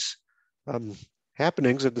all these um,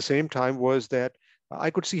 happenings at the same time was that I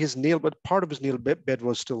could see his nail, but part of his nail bed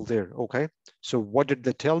was still there. Okay. So what did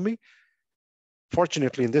they tell me?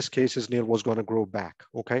 Fortunately, in this case, his nail was going to grow back.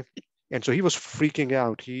 Okay. And so he was freaking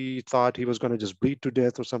out. He thought he was going to just bleed to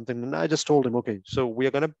death or something. And I just told him, okay, so we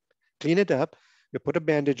are going to clean it up. We put a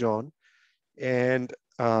bandage on. And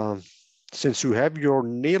since you have your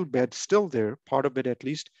nail bed still there, part of it at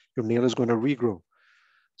least, your nail is going to regrow.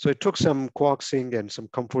 So it took some coaxing and some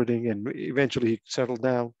comforting, and eventually he settled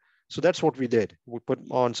down. So that's what we did. We put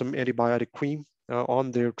on some antibiotic cream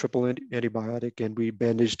on their triple antibiotic, and we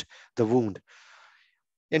bandaged the wound.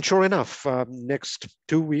 And sure enough, next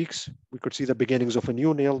 2 weeks, we could see the beginnings of a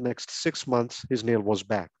new nail. Next 6 months, his nail was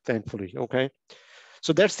back, thankfully. Okay.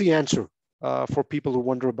 So that's the answer for people who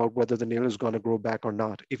wonder about whether the nail is going to grow back or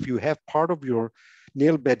not. If you have part of your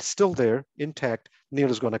nail bed still there intact, nail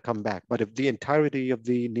is going to come back. But if the entirety of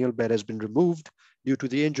the nail bed has been removed due to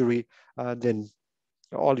the injury, then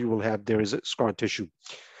all you will have there is scar tissue.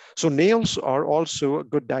 So nails are also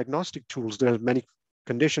good diagnostic tools. There are many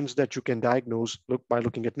conditions that you can diagnose by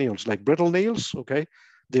looking at nails, like brittle nails. Okay,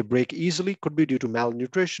 they break easily, could be due to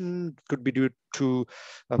malnutrition, could be due to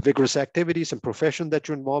vigorous activities and profession that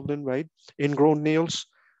you're involved in, right? Ingrown nails,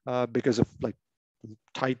 because of like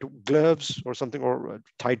tight gloves or something, or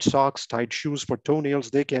tight socks, tight shoes for toenails,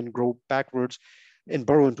 they can grow backwards and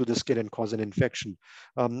burrow into the skin and cause an infection.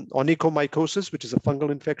 Onychomycosis, which is a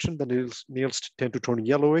fungal infection, the nails tend to turn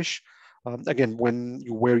yellowish. Again, when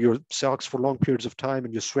you wear your socks for long periods of time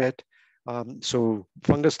and you sweat, so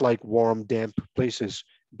fungus like warm, damp places,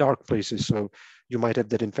 dark places, so you might have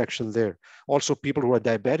that infection there. Also, people who are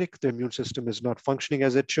diabetic, their immune system is not functioning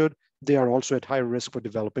as it should. They are also at higher risk for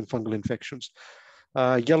developing fungal infections.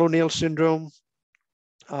 Yellow nail syndrome,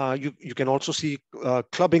 you can also see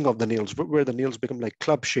clubbing of the nails, where the nails become like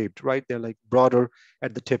club shaped, right? They're like broader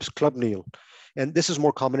at the tips, club nail. And this is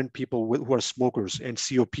more common in people who are smokers and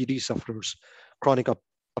COPD sufferers, chronic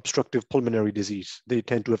obstructive pulmonary disease. They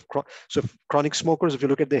tend to have, so chronic smokers, if you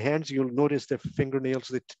look at their hands, you'll notice their fingernails,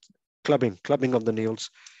 the clubbing of the nails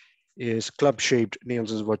is club shaped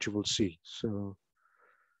nails is what you will see. So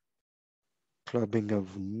clubbing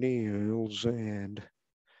of nails and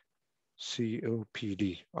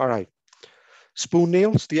COPD. All right. Spoon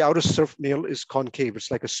nails, the outer surf nail is concave. It's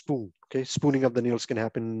like a spoon. Okay. Spooning of the nails can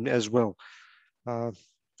happen as well.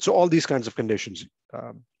 So all these kinds of conditions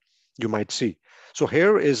you might see. So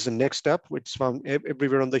hair is the next step, which is found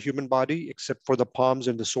everywhere on the human body, except for the palms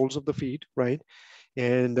and the soles of the feet, right?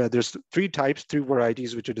 And there's three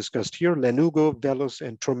varieties, which are discussed here: lanugo, vellus,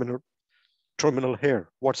 and terminal hair.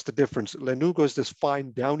 What's the difference? Lanugo is this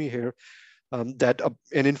fine downy hair that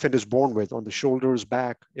an infant is born with on the shoulders,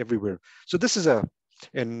 back, everywhere. So this is a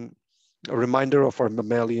reminder of our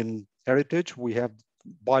mammalian heritage. We have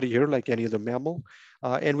body hair like any other mammal,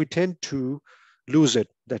 and we tend to lose it,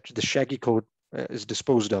 that the shaggy coat is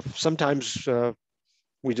disposed of. Sometimes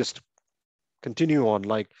we just continue on,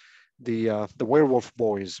 like the werewolf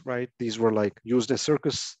boys, right? These were like used as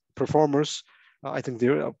circus performers. I think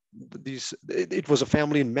it was a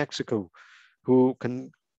family in Mexico who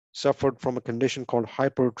suffered from a condition called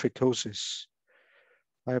hypertrichosis.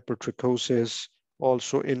 Hypertrichosis,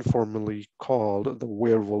 also informally called the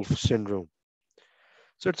werewolf syndrome.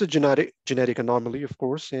 So it's a genetic anomaly, of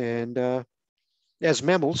course, and as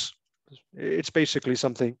mammals, it's basically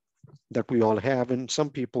something that we all have, and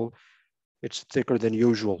some people, it's thicker than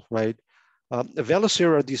usual, right? Vellus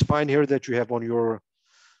hair are these fine hair that you have on your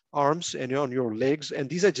arms and on your legs, and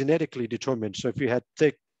these are genetically determined. So if you had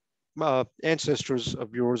thick ancestors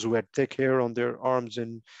of yours who had thick hair on their arms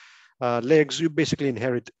and legs, you basically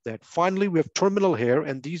inherit that. Finally, we have terminal hair,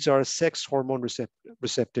 and these are sex hormone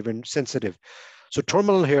receptive and sensitive. So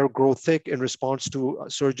terminal hair grow thick in response to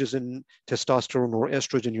surges in testosterone or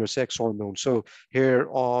estrogen, your sex hormone. So hair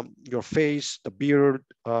on your face, the beard,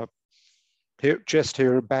 hair, chest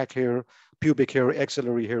hair, back hair, pubic hair,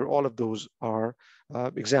 axillary hair, all of those are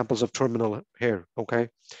examples of terminal hair, okay?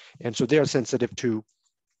 And so they are sensitive to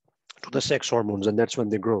the sex hormones, and that's when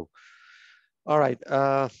they grow. All right.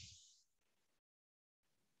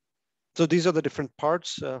 So these are the different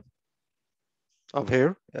parts of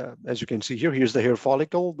hair. As you can see here, here's the hair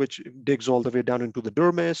follicle, which digs all the way down into the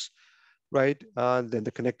dermis, right? Then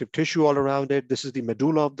the connective tissue all around it. This is the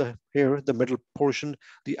medulla of the hair, the middle portion.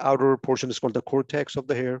 The outer portion is called the cortex of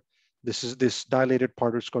the hair. This dilated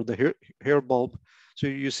part is called the hair bulb. So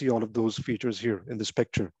you see all of those features here in this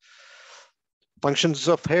picture. Functions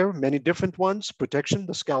of hair, many different ones. Protection,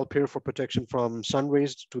 the scalp hair for protection from sun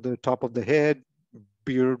rays to the top of the head,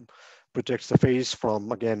 beard, protects the face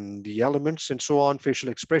from, again, the elements and so on. Facial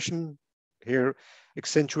expression here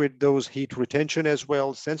accentuate those, heat retention as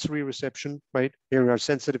well, sensory reception, right? Here are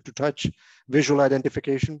sensitive to touch, visual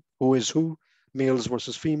identification, who is who, males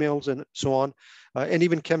versus females, and so on, and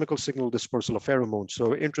even chemical signal dispersal of pheromones.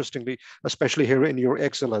 So interestingly, especially here in your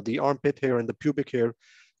axilla, the armpit hair and the pubic hair,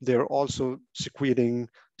 they're also secreting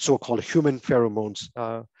so-called human pheromones,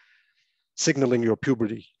 signaling your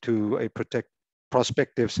puberty to a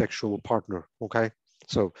prospective sexual partner. Okay,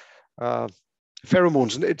 so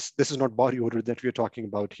pheromones. This is not body odor that we're talking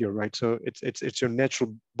about here, right? So it's your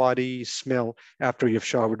natural body smell after you've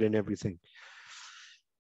showered and everything.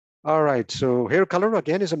 All right, so hair color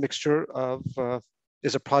again is a mixture of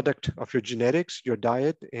is a product of your genetics, your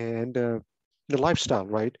diet, and the lifestyle,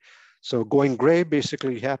 right? So going gray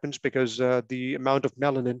basically happens because the amount of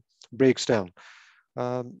melanin breaks down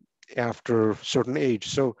after a certain age.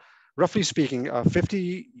 So roughly speaking,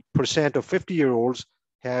 50% of 50-year-olds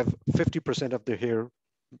have 50% of their hair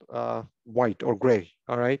white or gray,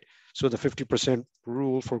 all right? So the 50%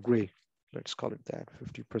 rule for gray, let's call it that,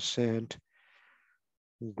 50%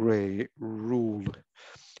 gray rule.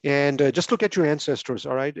 And just look at your ancestors,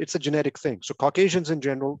 all right? It's a genetic thing. So Caucasians in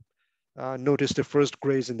general notice the first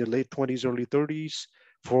grays in their late 20s, early 30s.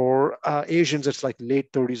 For Asians, it's like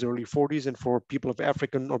late 30s, early 40s. And for people of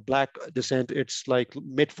African or Black descent, it's like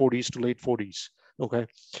mid 40s to late 40s, okay?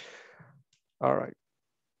 All right.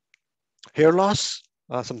 Hair loss,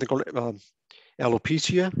 something called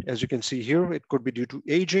alopecia, as you can see here. It could be due to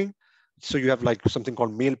aging. So you have like something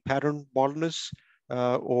called male pattern baldness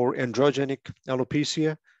or androgenic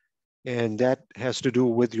alopecia. And that has to do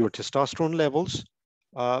with your testosterone levels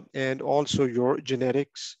and also your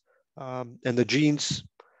genetics and the genes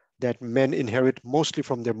that men inherit mostly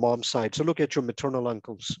from their mom's side. So look at your maternal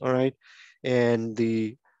uncles, all right? And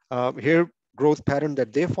the hair growth pattern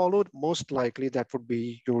that they followed, most likely that would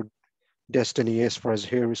be your destiny as far as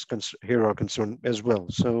hair are concerned as well.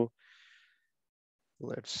 So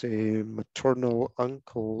let's say maternal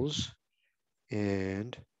uncles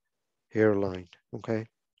and hairline, okay?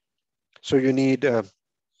 So you need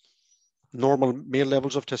normal male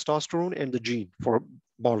levels of testosterone and the gene for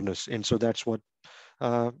baldness. And so that's what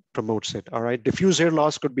promotes it, all right? Diffuse hair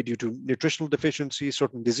loss could be due to nutritional deficiency,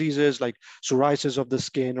 certain diseases like psoriasis of the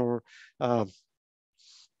skin or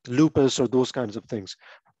lupus or those kinds of things.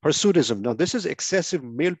 Hirsutism, now this is excessive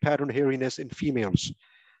male pattern hairiness in females.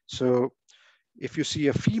 So if you see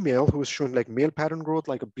a female who is showing like male pattern growth,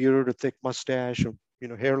 like a beard, a thick mustache, or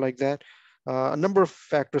hair like that, a number of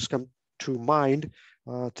factors come to mind.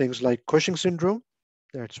 Things like Cushing syndrome,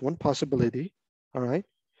 that's one possibility, all right?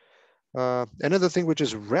 Another thing which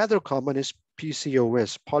is rather common is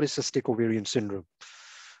PCOS, polycystic ovarian syndrome,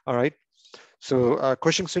 all right? So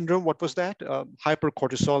Cushing syndrome, what was that?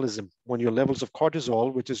 Hypercortisolism, when your levels of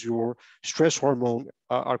cortisol, which is your stress hormone,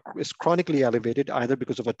 is chronically elevated, either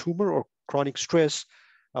because of a tumor or chronic stress.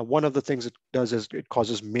 One of the things it does is it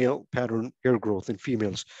causes male pattern hair growth in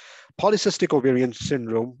females. Polycystic ovarian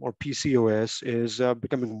syndrome, or PCOS, is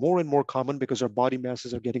becoming more and more common because our body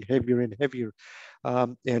masses are getting heavier and heavier.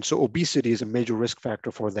 And so obesity is a major risk factor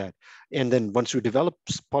for that. And then once you develop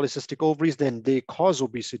polycystic ovaries, then they cause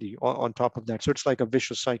obesity on top of that. So it's like a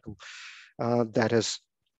vicious cycle that has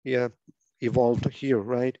evolved here,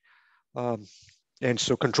 right? And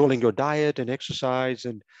so controlling your diet and exercise,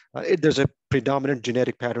 and there's a predominant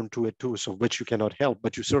genetic pattern to it too, so which you cannot help,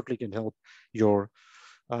 but you certainly can help your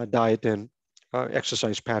diet and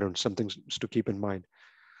exercise patterns, some things to keep in mind.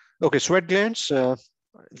 Okay, sweat glands,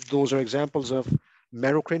 those are examples of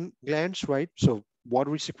merocrine glands, right? So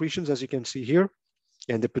watery secretions, as you can see here,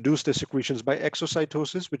 and they produce the secretions by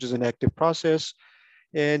exocytosis, which is an active process.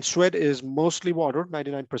 And sweat is mostly water,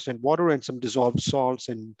 99% water, and some dissolved salts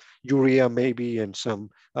and urea maybe, and some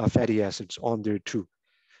fatty acids on there too.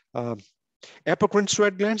 Apocrine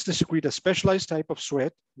sweat glands, they secrete a specialized type of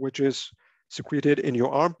sweat, which is secreted in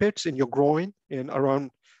your armpits, in your groin, and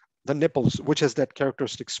around the nipples, which has that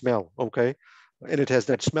characteristic smell, okay? And it has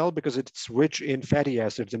that smell because it's rich in fatty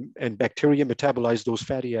acids, and bacteria metabolize those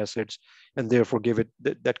fatty acids and therefore give it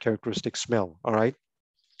that characteristic smell, all right?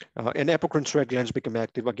 And apocrine sweat glands become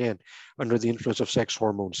active again under the influence of sex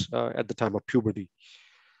hormones at the time of puberty.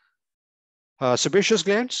 Sebaceous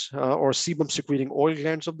glands or sebum secreting oil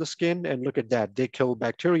glands of the skin, and look at that, they kill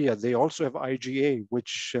bacteria. They also have IgA,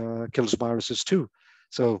 which kills viruses too.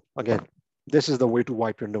 So again, this is the way to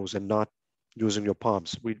wipe your nose and not using your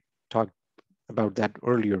palms. We talked about that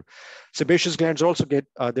earlier. Sebaceous glands also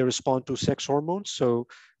they respond to sex hormones. So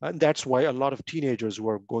that's why a lot of teenagers who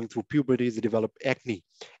are going through puberty, they develop acne.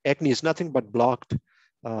 Acne is nothing but blocked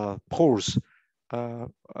pores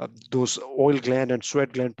those oil gland and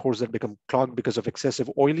sweat gland pores that become clogged because of excessive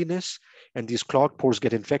oiliness. And these clogged pores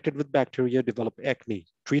get infected with bacteria, develop acne.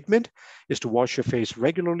 Treatment is to wash your face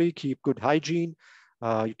regularly, keep good hygiene.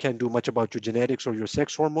 You can't do much about your genetics or your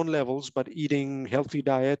sex hormone levels, but eating healthy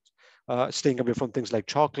diet, staying away from things like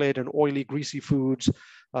chocolate and oily, greasy foods,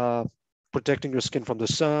 protecting your skin from the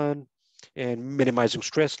sun, and minimizing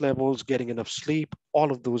stress levels, getting enough sleep.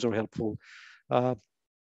 All of those are helpful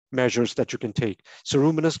measures that you can take.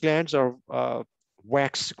 Ceruminous glands are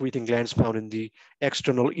wax secreting glands found in the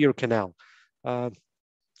external ear canal. And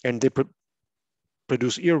they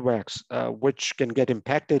produce earwax, which can get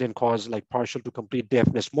impacted and cause like partial to complete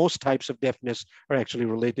deafness. Most types of deafness are actually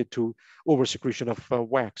related to oversecretion of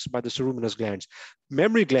wax by the ceruminous glands.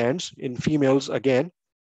 Mammary glands in females, again,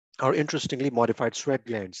 are interestingly modified sweat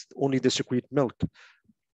glands. Only they secrete milk,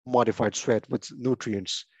 modified sweat with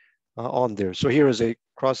nutrients on there. So here is a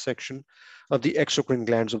cross section of the exocrine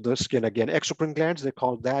glands of the skin. Again, exocrine glands, they're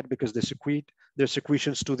called that because they secrete their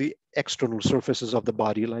secretions to the external surfaces of the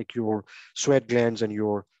body, like your sweat glands and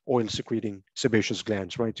your oil secreting sebaceous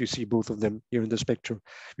glands, right? You see both of them here in this picture.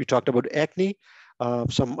 We talked about acne.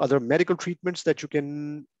 Some other medical treatments that you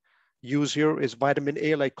can use here is vitamin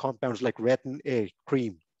A-like compounds like retin A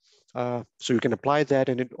cream. So you can apply that,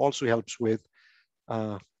 and it also helps with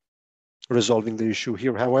resolving the issue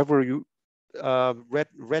here. However,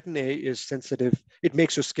 retin A is sensitive. It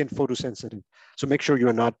makes your skin photosensitive. So make sure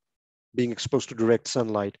you're not being exposed to direct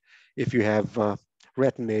sunlight if you have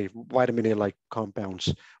retin A, vitamin A-like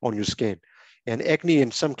compounds on your skin. And acne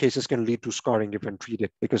in some cases can lead to scarring if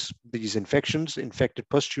untreated, because these infections, infected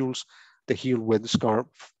pustules, they heal with scar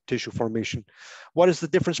tissue formation. What is the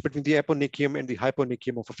difference between the eponychium and the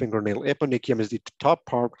hyponychium of a fingernail? Eponychium is the top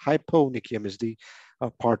part, hyponychium is the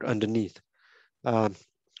part underneath.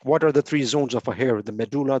 What are the three zones of a hair? The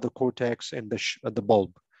medulla, the cortex, and the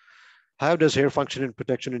bulb. How does hair function in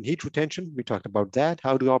protection and heat retention? We talked about that.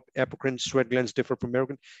 How do apocrine sweat glands differ from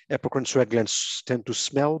apocrine? Apocrine sweat glands tend to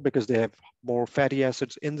smell because they have more fatty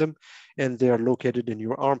acids in them, and they are located in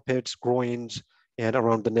your armpits, groins, and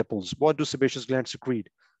around the nipples. What do sebaceous glands secrete?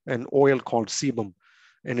 An oil called sebum,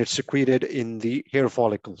 and it's secreted in the hair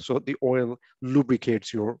follicle. So the oil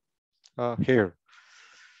lubricates your hair.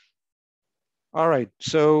 All right,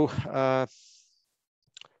 so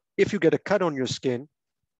if you get a cut on your skin,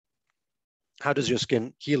 how does your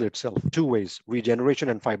skin heal itself? Two ways, regeneration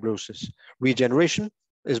and fibrosis. Regeneration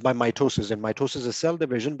is by mitosis, and mitosis is cell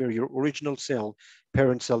division where your original cell,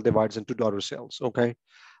 parent cell, divides into daughter cells, okay?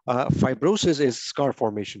 Fibrosis is scar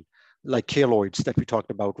formation, like keloids that we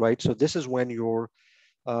talked about, right? So this is when your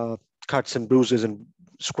cuts and bruises and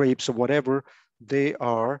scrapes or whatever, they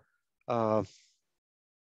are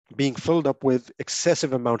being filled up with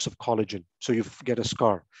excessive amounts of collagen. So you get a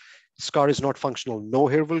scar. Scar is not functional. No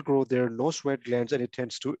hair will grow there, no sweat glands, and it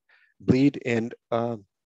tends to bleed and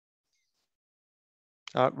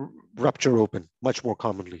rupture open much more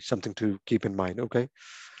commonly, something to keep in mind, okay?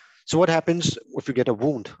 So what happens if you get a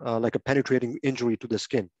wound, like a penetrating injury to the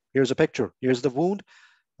skin? Here's a picture. Here's the wound.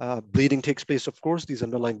 Bleeding takes place, of course. These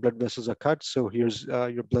underlying blood vessels are cut. So here's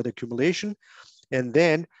your blood accumulation. And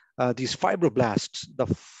then these fibroblasts, the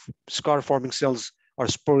scar-forming cells, are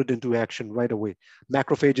spurred into action right away.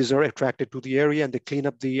 Macrophages are attracted to the area and they clean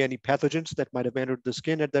up any pathogens that might have entered the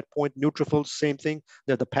skin at that point. Neutrophils, same thing.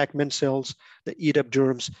 They're the Pac-Man cells that eat up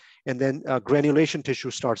germs. And then granulation tissue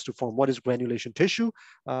starts to form. What is granulation tissue?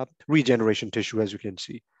 Regeneration tissue, as you can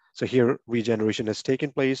see. So here, regeneration has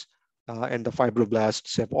taken place and the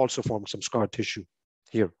fibroblasts have also formed some scar tissue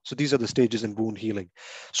here. So these are the stages in wound healing.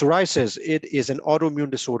 Psoriasis, it is an autoimmune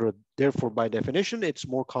disorder. Therefore, by definition, it's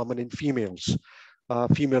more common in females.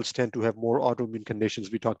 Females tend to have more autoimmune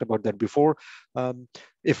conditions. We talked about that before.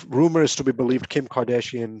 If rumor is to be believed, Kim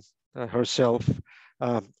Kardashian herself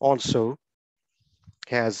also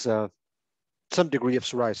has some degree of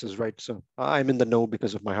psoriasis, right? So I'm in the know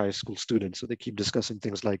because of my high school students. So they keep discussing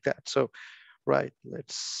things like that. So, right,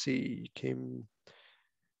 let's see, Kim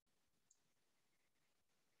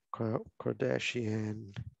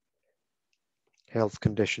Kardashian health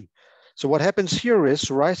condition. So what happens here is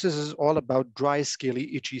psoriasis is all about dry,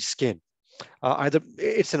 scaly, itchy skin. Either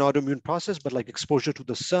it's an autoimmune process, but like exposure to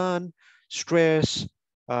the sun, stress,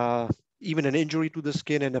 even an injury to the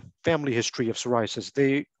skin and a family history of psoriasis,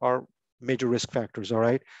 they are major risk factors, all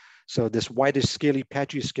right? So this whitish, scaly,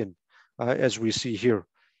 patchy skin, as we see here.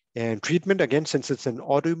 And treatment, again, since it's an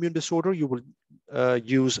autoimmune disorder, you will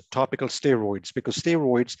use topical steroids because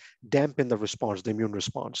steroids dampen the response, the immune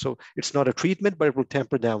response. So it's not a treatment, but it will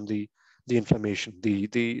temper down the inflammation, the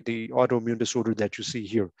autoimmune disorder that you see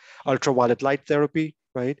here. Ultraviolet light therapy,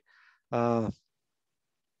 right?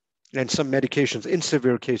 and some medications in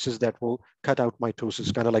severe cases that will cut out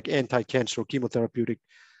mitosis, kind of like anti-cancer chemotherapeutic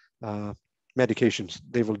medications.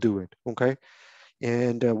 They will do it, okay?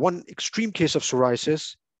 And one extreme case of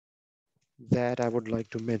psoriasis that I would like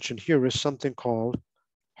to mention here is something called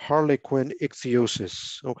harlequin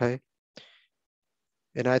ichthyosis, okay?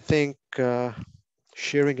 And I think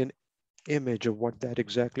sharing an image of what that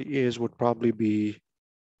exactly is would probably be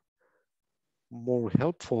more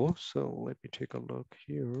helpful. So let me take a look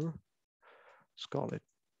here. Let's call it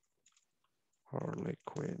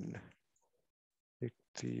harlequin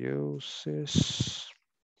ichthyosis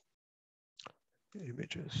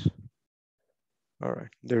images. All right,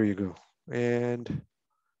 there you go. And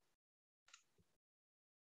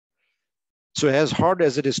so as hard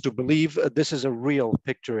as it is to believe, this is a real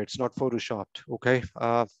picture. It's not photoshopped, okay?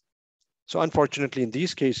 So unfortunately, in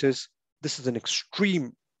these cases, this is an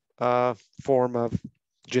extreme form of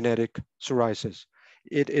genetic psoriasis.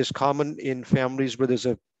 It is common in families where there's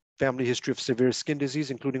a family history of severe skin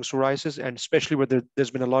disease, including psoriasis, and especially where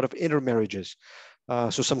there's been a lot of intermarriages.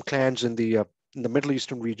 So some clans in the Middle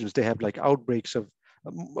Eastern regions, they have like outbreaks of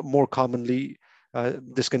more commonly,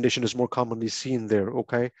 this condition is more commonly seen there,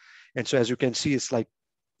 okay? And so as you can see, it's like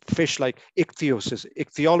fish-like ichthyosis.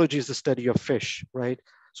 Ichthyology is the study of fish, right?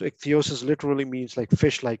 So ichthyosis literally means like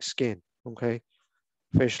fish-like skin, okay?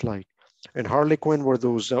 Fish-like. And harlequin were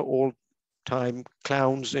those old-time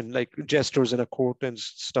clowns and like jesters in a court and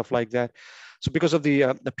stuff like that. So because of the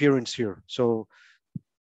appearance here, so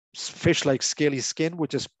fish-like scaly skin,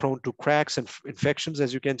 which is prone to cracks and infections,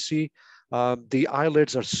 as you can see. The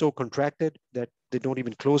eyelids are so contracted that they don't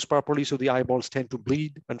even close properly, so the eyeballs tend to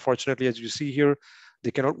bleed. Unfortunately, as you see here,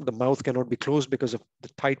 the mouth cannot be closed because of the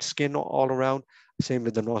tight skin all around. Same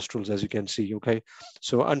with the nostrils, as you can see, okay?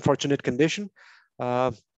 So unfortunate condition.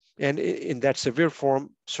 And in that severe form,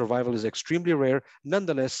 survival is extremely rare.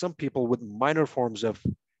 Nonetheless, some people with minor forms of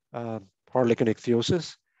harlequin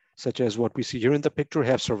ichthyosis, such as what we see here in the picture,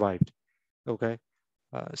 have survived, okay?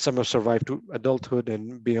 Some have survived to adulthood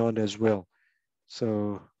and beyond as well.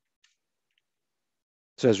 So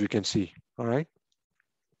as we can see, all right?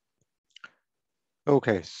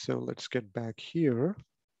 Okay, so let's get back here.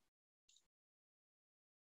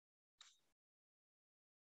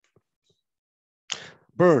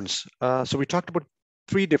 Burns. So we talked about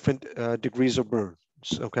 3 different degrees of burns,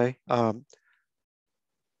 okay?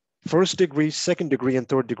 First degree, second degree, and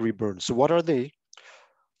third degree burns. So what are they?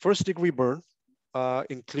 First degree burn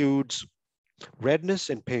includes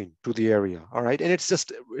redness and pain to the area, all right? And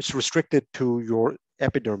it's restricted to your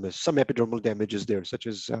epidermis. Some epidermal damage is there, such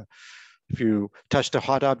as if you touched a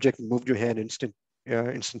hot object and moved your hand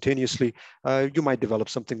instantaneously, you might develop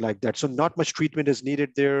something like that. So not much treatment is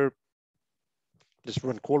needed there. Just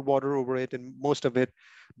run cold water over it, and most of it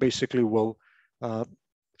basically will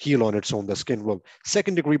heal on its own. The skin will.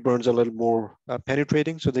 Second degree burns are a little more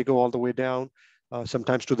penetrating, so they go all the way down,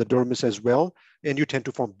 sometimes to the dermis as well, and you tend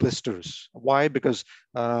to form blisters. Why? Because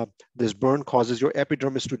this burn causes your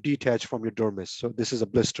epidermis to detach from your dermis. So this is a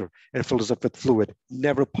blister and fills up with fluid.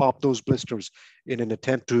 Never pop those blisters in an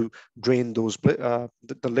attempt to drain those the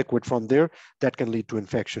liquid from there. That can lead to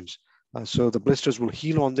infections. So the blisters will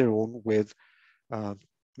heal on their own with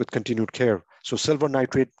continued care. So silver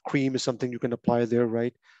nitrate cream is something you can apply there,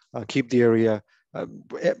 right? Keep the area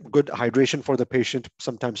good hydration for the patient.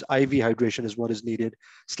 Sometimes IV hydration is what is needed.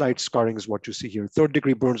 Slight scarring is what you see here. Third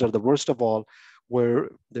degree burns are the worst of all, where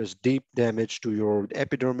there's deep damage to your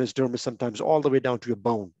epidermis, dermis, sometimes all the way down to your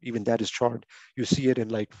bone. Even that is charred. You see it in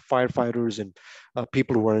like firefighters and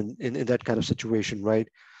people who are in that kind of situation, right?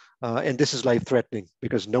 And this is life-threatening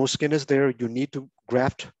because no skin is there. You need to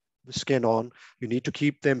graft the skin on. You need to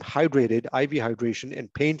keep them hydrated, IV hydration,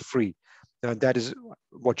 and pain-free. That is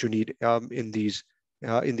what you need in these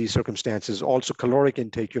circumstances. Also, caloric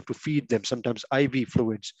intake. You have to feed them. Sometimes IV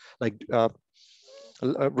fluids like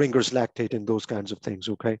Ringer's lactate and those kinds of things.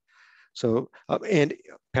 Okay, so and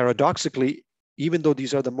paradoxically, even though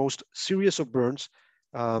these are the most serious of burns,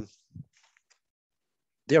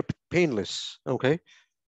 they are painless. Okay,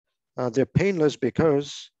 they're painless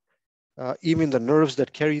because even the nerves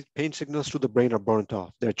that carry pain signals to the brain are burnt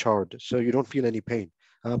off. They're charred, so you don't feel any pain.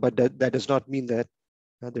 But that does not mean that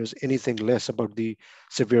there's anything less about the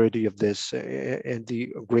severity of this and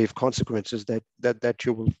the grave consequences that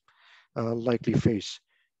you will likely face.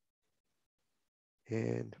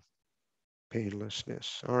 And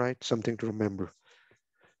painlessness. All right, something to remember.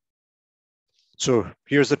 So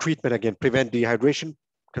here's the treatment again: prevent dehydration,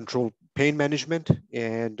 control pain management,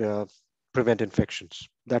 and prevent infections.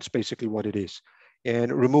 That's basically what it is.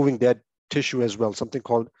 And removing dead tissue as well, something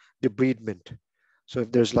called debridement. So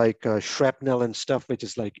if there's like shrapnel and stuff, which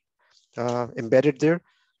is like embedded there.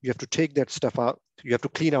 You have to take that stuff out. You have to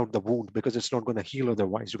clean out the wound because it's not going to heal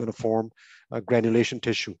otherwise. You're going to form granulation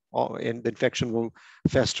tissue, and the infection will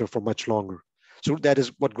fester for much longer. So that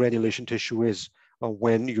is what granulation tissue is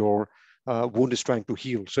when your wound is trying to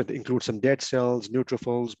heal. So it includes some dead cells,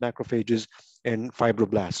 neutrophils, macrophages, and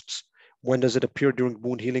fibroblasts. When does it appear during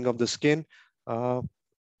wound healing of the skin?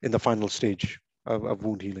 In the final stage of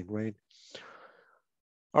wound healing, right?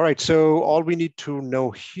 All right, so all we need to know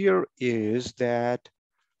here is that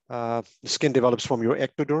the skin develops from your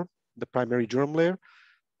ectoderm, the primary germ layer.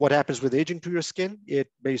 What happens with aging to your skin? It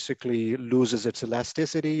basically loses its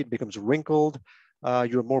elasticity, it becomes wrinkled.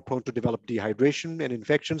 You're more prone to develop dehydration and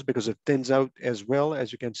infections because it thins out as well,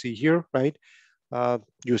 as you can see here, right?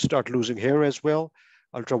 You start losing hair as well.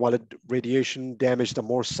 Ultraviolet radiation damage, the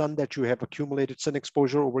more sun that you have accumulated sun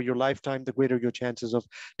exposure over your lifetime, the greater your chances of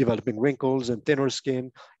developing wrinkles and thinner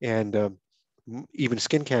skin and even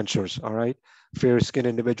skin cancers, all right? Fair skin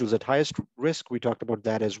individuals at highest risk, we talked about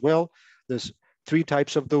that as well. There's 3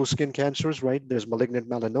 types of those skin cancers, right? There's malignant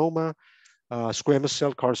melanoma, squamous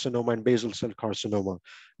cell carcinoma, and basal cell carcinoma.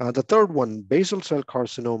 The third one, basal cell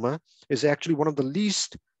carcinoma, is actually one of the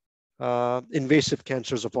least invasive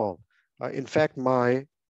cancers of all. In fact, my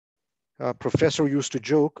professor used to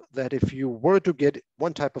joke that if you were to get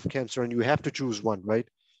one type of cancer and you have to choose one, right?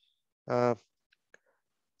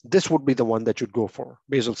 This would be the one that you'd go for,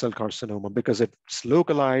 basal cell carcinoma, because it's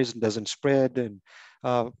localized, doesn't spread, and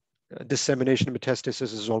dissemination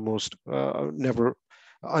metastasis is almost never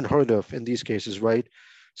unheard of in these cases, right?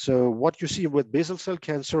 So what you see with basal cell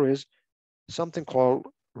cancer is something called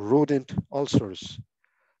rodent ulcers.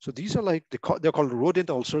 So these are like, they're called rodent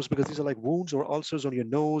ulcers because these are like wounds or ulcers on your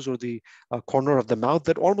nose or the corner of the mouth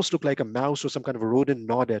that almost look like a mouse or some kind of a rodent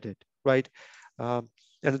gnawed at it, right? And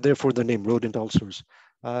therefore the name rodent ulcers.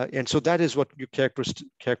 And so that is what you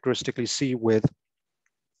characteristically see with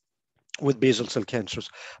basal cell cancers.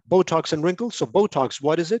 Botox and wrinkles. So Botox,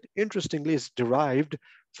 what is it? Interestingly, is derived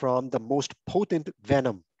from the most potent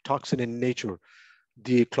venom toxin in nature,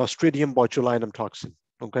 the Clostridium botulinum toxin,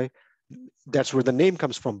 okay? That's where the name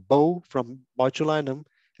comes from, bo from botulinum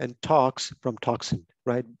and tox from toxin,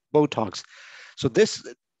 right? Botox. So this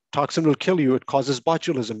toxin will kill you. It causes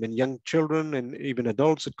botulism in young children and even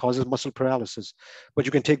adults. It causes muscle paralysis. But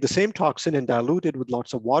you can take the same toxin and dilute it with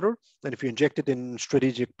lots of water. And if you inject it in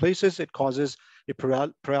strategic places, it causes a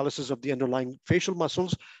paralysis of the underlying facial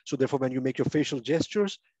muscles. So therefore, when you make your facial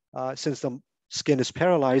gestures, since the skin is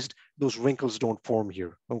paralyzed, those wrinkles don't form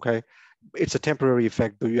here, okay? It's a temporary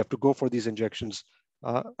effect, but you have to go for these injections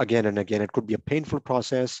again and again. It could be a painful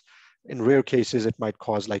process. In rare cases, it might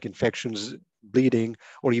cause like infections, bleeding,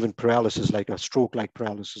 or even paralysis, like a stroke-like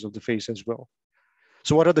paralysis of the face as well.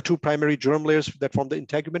 So what are the 2 primary germ layers that form the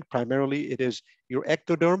integument? Primarily, it is your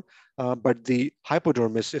ectoderm, but the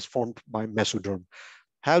hypodermis is formed by mesoderm.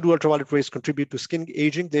 How do ultraviolet rays contribute to skin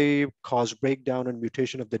aging? They cause breakdown and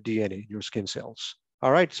mutation of the DNA in your skin cells.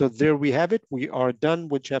 All right, so there we have it. We are done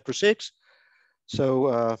with chapter 6.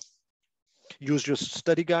 So use your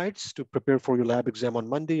study guides to prepare for your lab exam on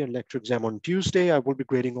Monday and lecture exam on Tuesday. I will be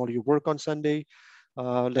grading all your work on Sunday.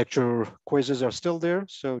 Lecture quizzes are still there,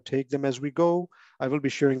 so take them as we go. I will be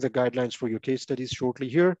sharing the guidelines for your case studies shortly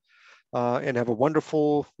here. And have a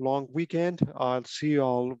wonderful long weekend. I'll see you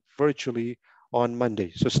all virtually on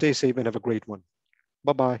Monday. So stay safe and have a great one.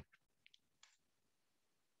 Bye-bye.